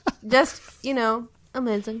just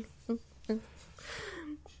amazing.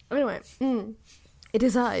 Anyway, it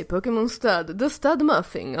is I, Pokemon Stud, the Stud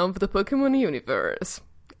Muffin of the Pokemon universe.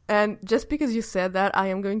 And just because you said that, I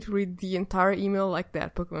am going to read the entire email like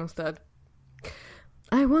that, Pokemon Stud.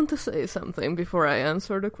 I want to say something before I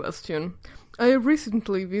answer the question. I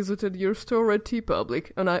recently visited your store at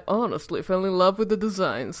TeePublic, and I honestly fell in love with the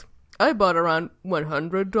designs. I bought around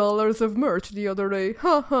 $100 of merch the other day.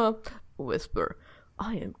 Ha ha. Whisper.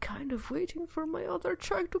 I am kind of waiting for my other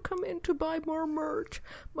check to come in to buy more merch.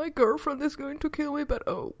 My girlfriend is going to kill me, but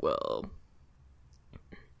oh well.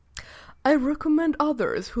 I recommend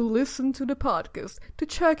others who listen to the podcast to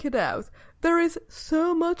check it out. There is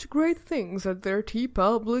so much great things at their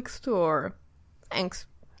TeePublic store. Thanks.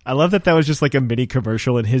 I love that was just like a mini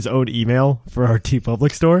commercial in his own email for our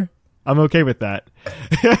TeePublic store. I'm okay with that.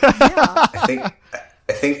 Yeah.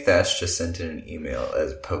 I think Thatch just sent in an email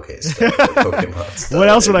as Pokemon stuff. What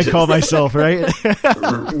else would I call myself, right?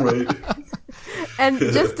 Right. And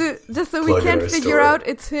just so we Plug can't our figure story. out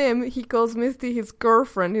it's him, he calls Misty his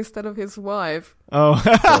girlfriend instead of his wife. Oh,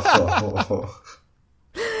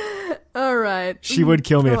 All right. she would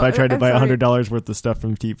kill me if I tried to I'm buy sorry. $100 worth of stuff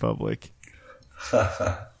from TeePublic.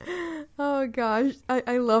 Oh gosh,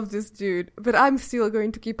 I love this dude, but I'm still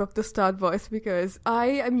going to keep up the stud voice because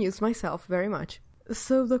I amuse myself very much.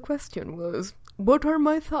 So the question was, what are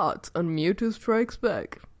my thoughts on Mewtwo Strikes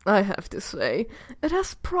Back? I have to say, it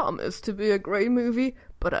has promised to be a great movie,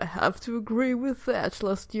 but I have to agree with Thatch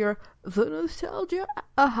last year. The nostalgia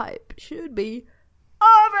hype should be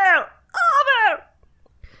over!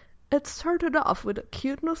 It started off with a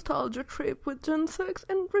cute nostalgia trip with Gen 6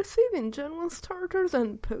 and receiving Gen 1 starters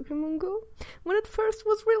and Pokemon Go when it first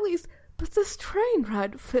was released, but this train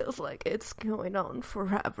ride feels like it's going on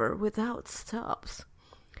forever without stops.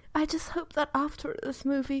 I just hope that after this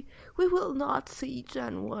movie, we will not see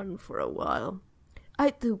Gen 1 for a while.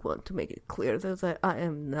 I do want to make it clear though that I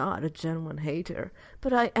am not a Gen 1 hater,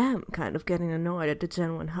 but I am kind of getting annoyed at the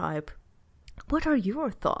Gen 1 hype. What are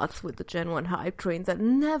your thoughts with the Gen 1 hype train that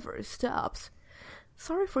never stops?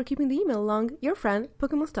 Sorry for keeping the email long. Your friend,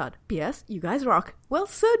 Pokemon Stud. P.S. You guys rock. Well,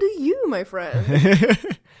 so do you, my friend.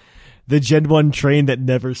 The Gen 1 train that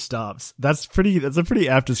never stops. That's a pretty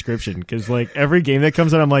apt description, because like every game that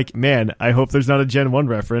comes out, I'm like, man, I hope there's not a Gen 1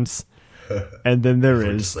 reference. And then there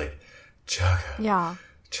We're is. just like, chugga, Yeah.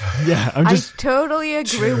 chugga. Yeah, I totally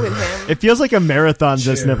agree with him. it feels like a marathon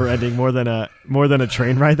that's never ending more than a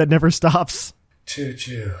train ride that never stops. Choo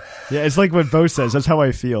choo. Yeah, it's like what Bo says. That's how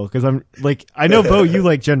I feel, because I'm like, I know Bo, you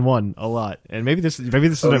like Gen 1 a lot, and maybe this is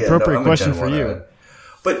an appropriate I'm a question Gen for 1 you. head.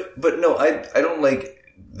 But no, I don't like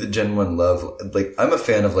the Gen 1 love. Like, I'm a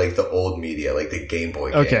fan of like the old media, like the Game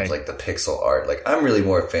Boy games, Okay. like the pixel art. Like, I'm really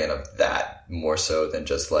more a fan of that more so than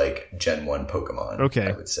just like Gen 1 Pokemon. Okay.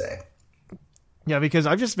 I would say. Yeah, because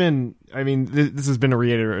I've just been, I mean, this has been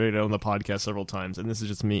reiterated on the podcast several times, and this is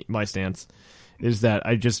just my stance, is that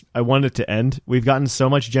I want it to end. We've gotten so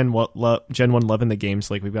much Gen 1 love in the games.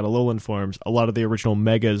 Like, we've got Alolan Forms. A lot of the original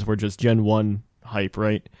Megas were just Gen 1 hype,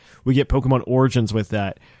 right? We get Pokemon Origins with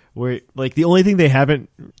that. Where, like, the only thing they haven't,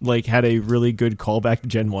 like, had a really good callback to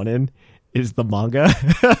Gen 1 in is the manga.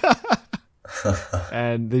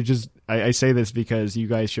 And they just, I say this because you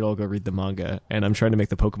guys should all go read the manga, and I'm trying to make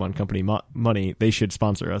the Pokemon Company money. They should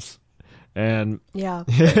sponsor us. And Yeah.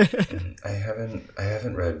 I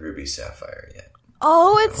haven't read Ruby Sapphire yet.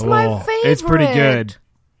 Oh, it's my favorite. it's pretty good.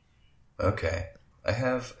 Okay. I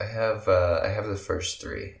have the first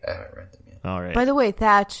 3. I haven't read them yet. All right. By the way,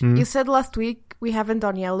 Thatch, you said last week we haven't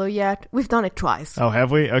done Yellow yet. We've done it twice. Oh,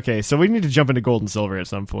 have we? Okay, so we need to jump into Gold and Silver at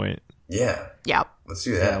some point. Yeah. Yeah. Let's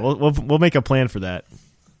do that. Yeah, we'll make a plan for that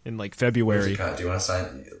in like February. Whimsicott, do you want to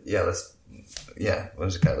sign? Yeah,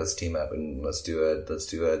 Whimsicott, let's team up and let's do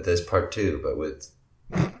this part 2, but with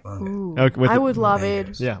manga. Ooh, Okay, I would love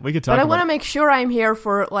it. Yeah, we could talk But I about want to make sure I'm here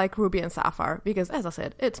for like Ruby and Sapphire because, as I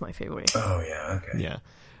said, it's my favorite. Oh yeah, okay. Yeah.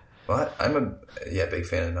 Well, I'm a big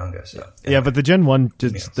fan of manga, so Yeah, but the Gen 1,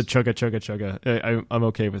 just Yes. the chugga. I'm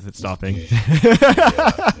okay with it stopping.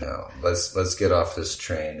 no, let's get off this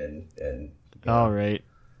train and All right.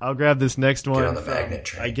 I'll grab this next one. on the magnet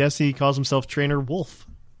train. I guess he calls himself Trainer Wolf.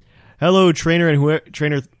 Hello, Trainer, and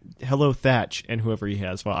hello, Thatch, and whoever he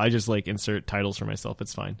has. Well, I just like insert titles for myself.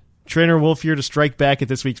 It's fine. Trainer Wolf here to strike back at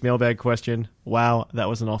this week's mailbag question. Wow, that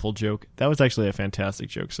was an awful joke. That was actually a fantastic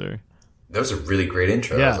joke, sir. That was a really great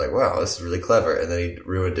intro. Yeah. I was like, wow, this is really clever. And then he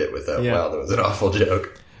ruined it with that, Yeah. wow, that was an awful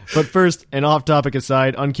joke. But first, an off-topic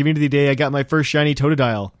aside, on Community Day, I got my first shiny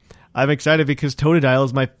Totodile. I'm excited because Totodile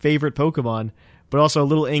is my favorite Pokemon, but also a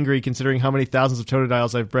little angry considering how many thousands of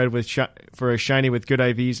Totodiles I've bred with for a shiny with good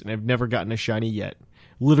IVs, and I've never gotten a shiny yet.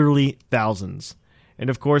 Literally thousands. And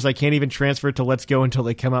of course, I can't even transfer it to Let's Go until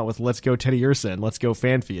they come out with Let's Go Teddy Ursa and Let's Go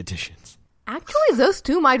Fanfy editions. Actually, those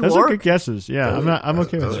two might Those are work. good guesses. Yeah, I'm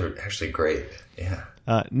okay with Those it. are actually great. Yeah.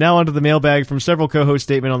 Now onto the mailbag from several co-host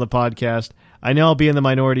statement on the podcast. I know I'll be in the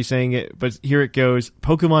minority saying it, but here it goes.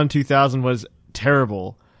 Pokemon 2000 was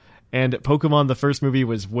terrible, and Pokemon the first movie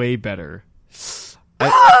was way better.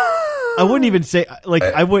 I wouldn't even say like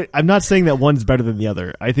I'm not saying that one's better than the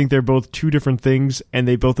other. I think they're both two different things, and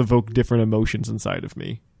they both evoke different emotions inside of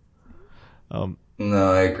me.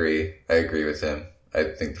 No, I agree. I agree with him. I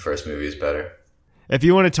think the first movie is better. If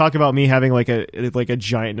you want to talk about me having like a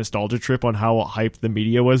giant nostalgia trip on how hyped the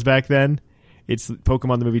media was back then, it's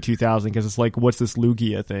Pokemon the movie 2000 because it's like, what's this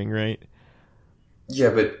Lugia thing, right?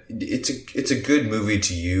 Yeah, but it's a good movie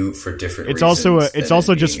to you for different It's reasons. also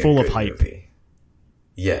than it just being full a of good hype. movie.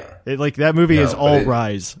 Yeah. Like that movie No, is but all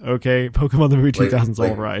Rise, okay? Pokemon the movie 2000's all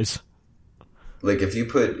like- Rise. Like if you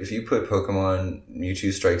put Pokemon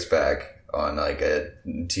Mewtwo Strikes Back on like a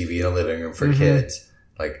TV in a living room for kids,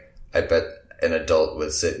 like I bet an adult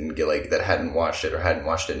would sit and get like that hadn't watched it or hadn't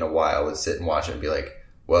watched it in a while would sit and watch it and be like,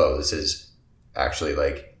 whoa, this is actually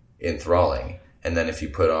like enthralling. And then if you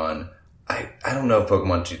put on, I don't know if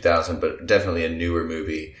Pokemon 2000, but definitely a newer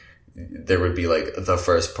movie, there would be like the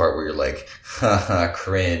first part where you're like, haha,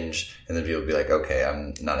 cringe. And then people would be like, okay,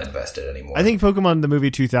 I'm not invested anymore. I think Pokemon the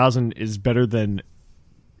movie 2000 is better than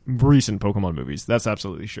recent Pokemon movies. That's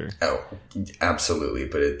absolutely sure. Oh, absolutely.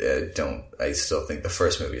 But I still think the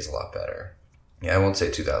first movie is a lot better. Yeah, I won't say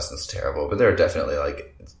 2000 is terrible, but there are definitely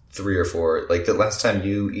like 3 or 4, like the last time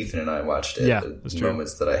you, Ethan, and I watched it, the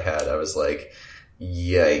moments that I had, I was like,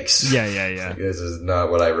 yikes. Yeah. Like, this is not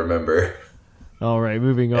what I remember. All right,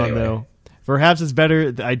 moving on, though. Perhaps it's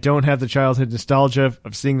better that I don't have the childhood nostalgia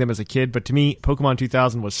of seeing them as a kid, but to me, Pokemon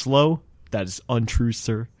 2000 was slow. That is untrue,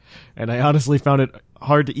 sir. And I honestly found it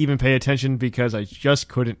hard to even pay attention because I just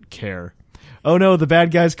couldn't care. Oh no, the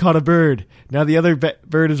bad guys caught a bird. Now the other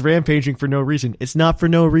bird is rampaging for no reason. It's not for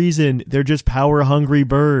no reason. They're just power-hungry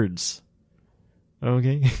birds.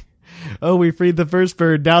 Okay. Oh, we freed the first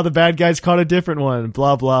bird. Now the bad guys caught a different one.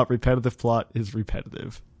 Blah, blah. Repetitive plot is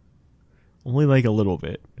repetitive. Only like a little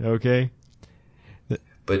bit, okay?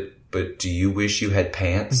 But do you wish you had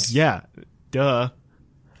pants? Yeah. Duh.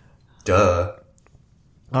 Duh.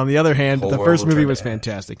 On the other hand, the first movie was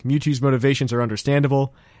fantastic. Mewtwo's motivations are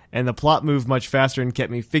understandable, and the plot moved much faster and kept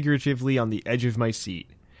me figuratively on the edge of my seat.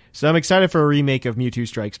 So I'm excited for a remake of Mewtwo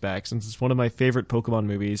Strikes Back, since it's one of my favorite Pokemon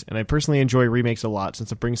movies, and I personally enjoy remakes a lot,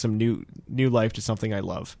 since it brings some new life to something I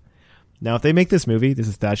love. Now, if they make this movie, this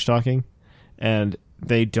is Thatch talking, and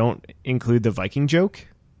they don't include the Viking joke,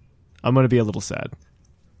 I'm going to be a little sad.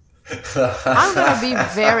 I'm going to be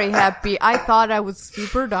very happy. I thought I was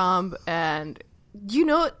super dumb, and...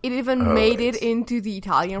 it even made it into the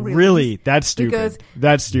Italian release. Really? That's stupid.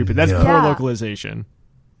 That's stupid. That's poor localization.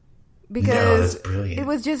 Because that's brilliant. It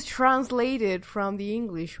was just translated from the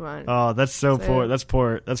English one. Oh, that's so poor. That's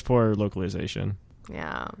poor localization.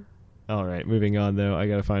 Yeah. All right, moving on, though. I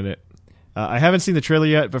got to find it. I haven't seen the trailer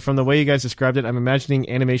yet, but from the way you guys described it, I'm imagining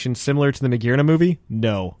animation similar to the Magearna movie.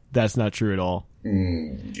 No, that's not true at all.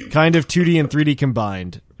 Kind of 2D and 3D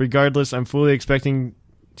combined. Regardless, I'm fully expecting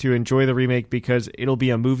to enjoy the remake because it'll be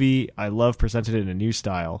a movie I love presented in a new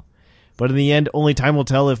style. But in the end, only time will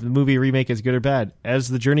tell if the movie remake is good or bad, as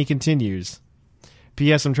the journey continues.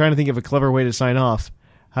 P.S. I'm trying to think of a clever way to sign off.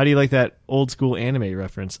 How do you like that old school anime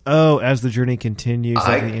reference? Oh, as the journey continues.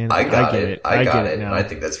 I get it. I get it now. And I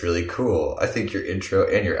think that's really cool. I think your intro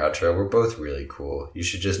and your outro were both really cool. You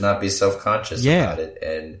should just not be self-conscious about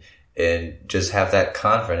it and just have that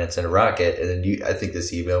confidence and rock it. And then I think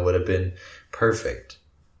this email would have been perfect.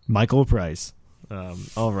 Michael Price.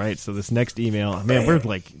 All right, so this next email, man, we're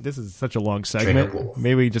like, this is such a long segment.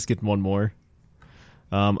 Maybe we just get one more.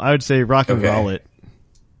 I would say Rock and Roll It.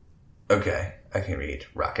 Okay, I can read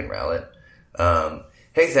Rock and Roll It.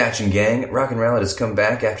 Hey, Thatch and gang, Rock and Roll It has come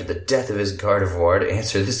back after the death of his Gardevoir to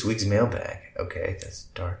answer this week's mailbag. Okay, that's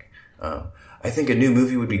dark. I think a new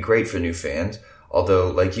movie would be great for new fans,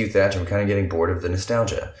 although, like you, Thatch, I'm kind of getting bored of the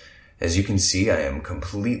nostalgia. As you can see, I am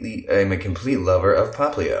a complete lover of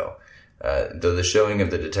Poplio. Though the showing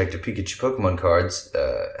of the Detective Pikachu Pokemon cards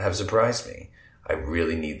have surprised me. I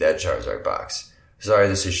really need that Charizard box. Sorry,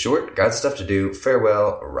 this is short. Got stuff to do.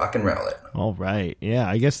 Farewell. Rock and Roll It. All right. Yeah,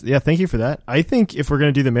 I guess. Yeah, thank you for that. I think if we're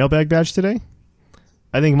going to do the mailbag badge today,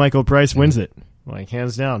 I think Michael Price wins it. Like,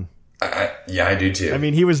 hands down. Yeah, I do too. I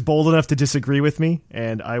mean, he was bold enough to disagree with me,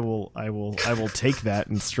 and I will take that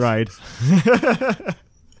in stride.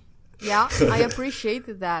 Yeah, I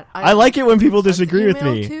appreciated that. I like it when people disagree with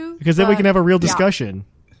me because then we can have a real discussion.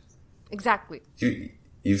 Exactly.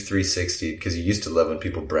 You've 360'd because you used to love when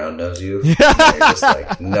people brown nose you. You're just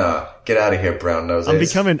like, nah, get out of here, brown nose. I'm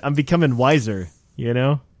becoming wiser,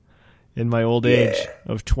 in my old age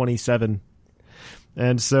of 27,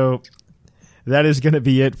 and so that is going to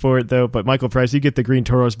be it for it, though. But Michael Price, you get the Green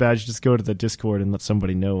Toros badge. Just go to the Discord and let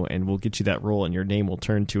somebody know, and we'll get you that roll, and your name will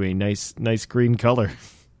turn to a nice green color.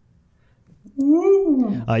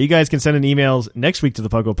 You guys can send in emails next week to the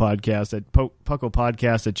Puckle Podcast at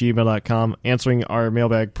pucklepodcast@gmail.com, answering our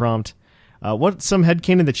mailbag prompt. What's some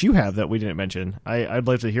headcanon that you have that we didn't mention? I'd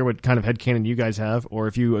like to hear what kind of headcanon you guys have, or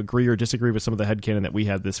if you agree or disagree with some of the headcanon that we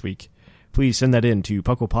had this week. Please send that in to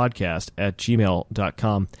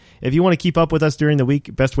pucklepodcast@gmail.com. If you want to keep up with us during the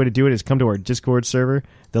week, best way to do it is come to our Discord server.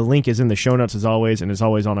 The link is in the show notes as always, and is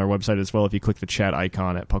always on our website as well. If you click the chat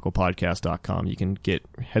icon at pucklepodcast.com, you can get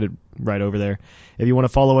headed right over there. If you want to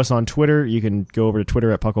follow us on Twitter, you can go over to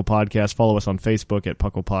Twitter at Puckle Podcast. Follow us on Facebook at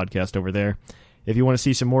Puckle Podcast over there. If you want to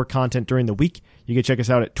see some more content during the week, you can check us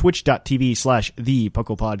out at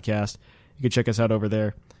twitch.tv/thepucklepodcast. You can check us out over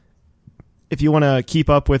there. If you want to keep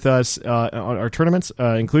up with us on our tournaments,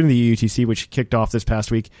 including the UTC, which kicked off this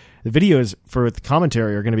past week, the videos for the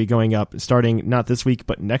commentary are going to be going up starting not this week,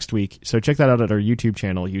 but next week. So check that out at our YouTube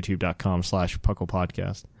channel,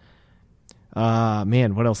 youtube.com/pucklepodcast.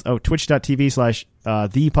 Man, what else? Oh,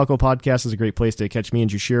 twitch.tv/thepucklepodcast is a great place to catch me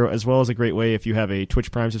and Jushiro, as well as a great way if you have a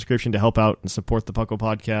Twitch Prime subscription to help out and support the Puckle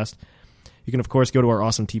Podcast. You can, of course, go to our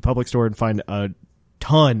awesome TeePublic store and find a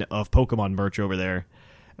ton of Pokemon merch over there.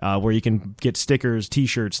 Where you can get stickers,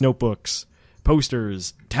 t-shirts, notebooks,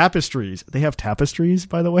 posters, tapestries. They have tapestries,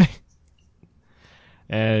 by the way.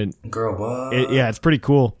 And girl, what? It's pretty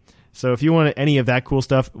cool. So if you want any of that cool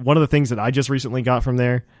stuff, one of the things that I just recently got from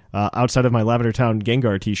there, outside of my Lavender Town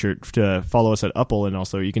Gengar t-shirt, to follow us at Upple, and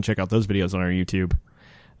also you can check out those videos on our YouTube.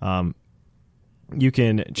 You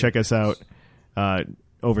can check us out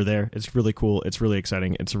over there. It's really cool. It's really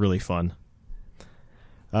exciting. It's really fun.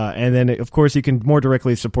 And then, of course, you can more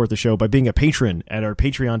directly support the show by being a patron at our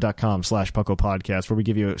patreon.com/PucklePodcast, where we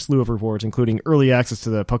give you a slew of rewards, including early access to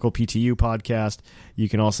the Puckle PTU podcast. You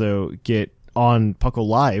can also get on Puckle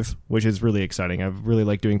Live, which is really exciting. I really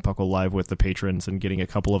like doing Puckle Live with the patrons and getting a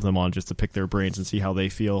couple of them on just to pick their brains and see how they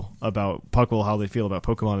feel about Puckle, how they feel about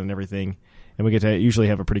Pokemon and everything. And we get to usually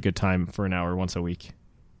have a pretty good time for an hour once a week.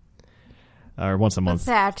 Or once a month.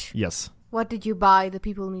 Thatch, yes. what did you buy? The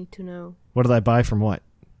people need to know. What did I buy from what?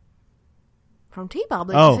 From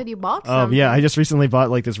TeePublic. You said you bought something. Oh, yeah. I just recently bought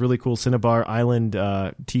like this really cool Cinnabar Island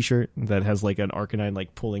t-shirt that has like an Arcanine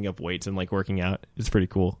like pulling up weights and like working out. It's pretty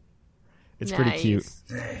cool. It's pretty cute.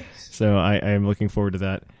 Nice. So I am looking forward to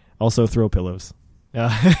that. Also, throw pillows.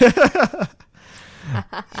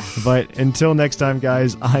 But until next time,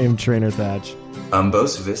 guys, I am Trainer Thatch. I'm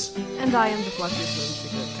Bocephus. And I am the Fluffiest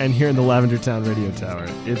Whimsicott. And here in the Lavender Town Radio Tower,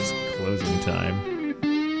 it's closing time.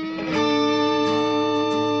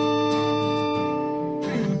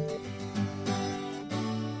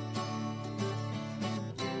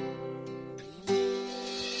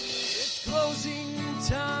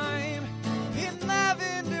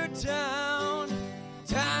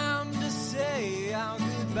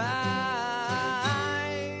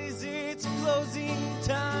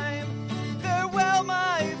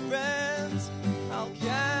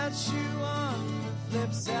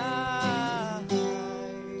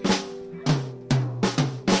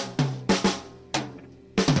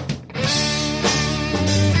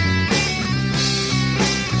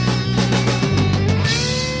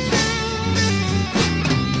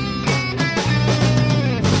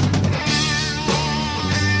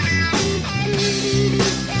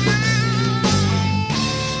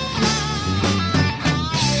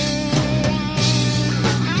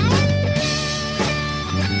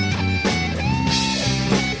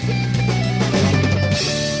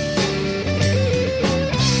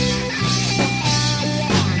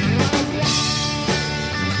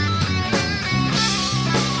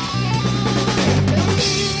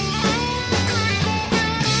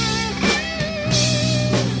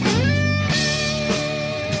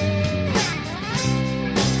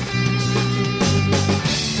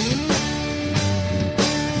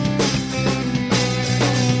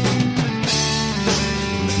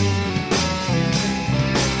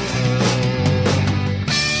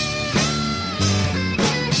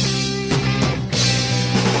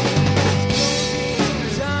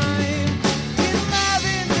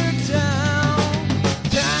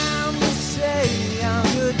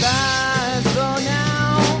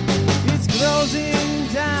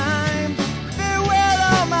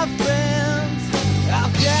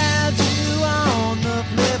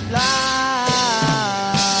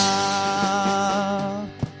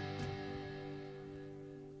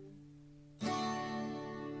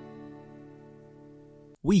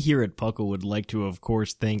 We here at Puckle would like to, of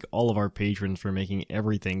course, thank all of our patrons for making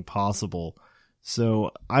everything possible.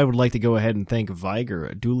 So I would like to go ahead and thank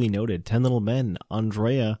Viger, duly noted, 10 Little Men,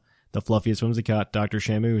 Andrea, The Fluffiest Whimsicott, Dr.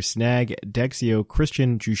 Shamu, Snag, Dexio,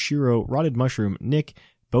 Christian, Jushiro, Rotted Mushroom, Nick,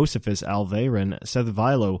 Bocephus, Alvarin, Seth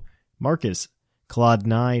Vilo, Marcus,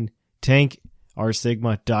 Claude9, Tank, R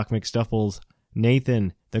Sigma, Doc McStuffles,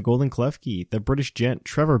 Nathan, The Golden Klefki, The British Gent,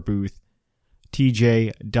 Trevor Booth,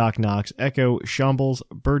 TJ, Doc Knox, Echo, Shambles,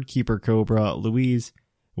 Birdkeeper Cobra, Louise,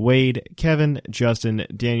 Wade, Kevin, Justin,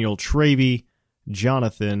 Daniel Travey,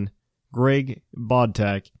 Jonathan, Greg,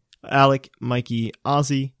 Bodtak, Alec, Mikey,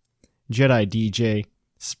 Ozzy, Jedi DJ,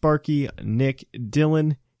 Sparky, Nick,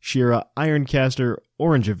 Dylan, Shira, Ironcaster,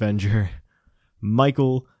 Orange Avenger,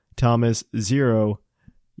 Michael, Thomas, Zero,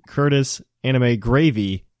 Curtis, Anime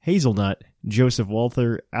Gravy, Hazelnut, Joseph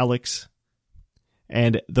Walther, Alex,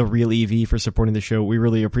 and The Real EV for supporting the show. We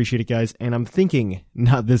really appreciate it, guys. And I'm thinking,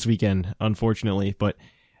 not this weekend, unfortunately, but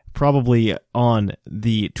probably on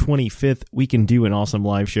the 25th, we can do an awesome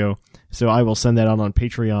live show. So I will send that out on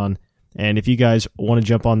Patreon. And if you guys want to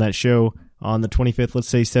jump on that show on the 25th, let's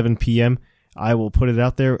say 7 p.m., I will put it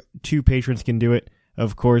out there. 2 patrons can do it.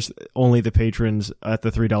 Of course, only the patrons at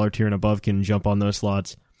the $3 tier and above can jump on those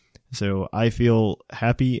slots. So I feel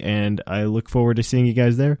happy, and I look forward to seeing you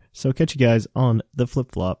guys there. So catch you guys on the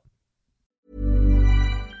flip-flop.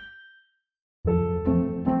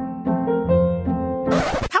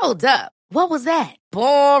 Hold up. What was that?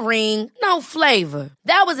 Boring. No flavor.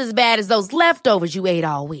 That was as bad as those leftovers you ate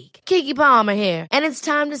all week. Keke Palmer here, and it's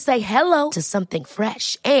time to say hello to something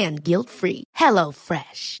fresh and guilt-free. Hello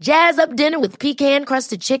Fresh. Jazz up dinner with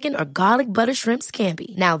pecan-crusted chicken or garlic butter shrimp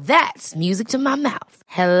scampi. Now that's music to my mouth.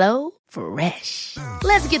 Hello Fresh.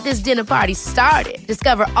 Let's get this dinner party started.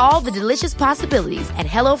 Discover all the delicious possibilities at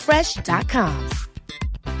HelloFresh.com.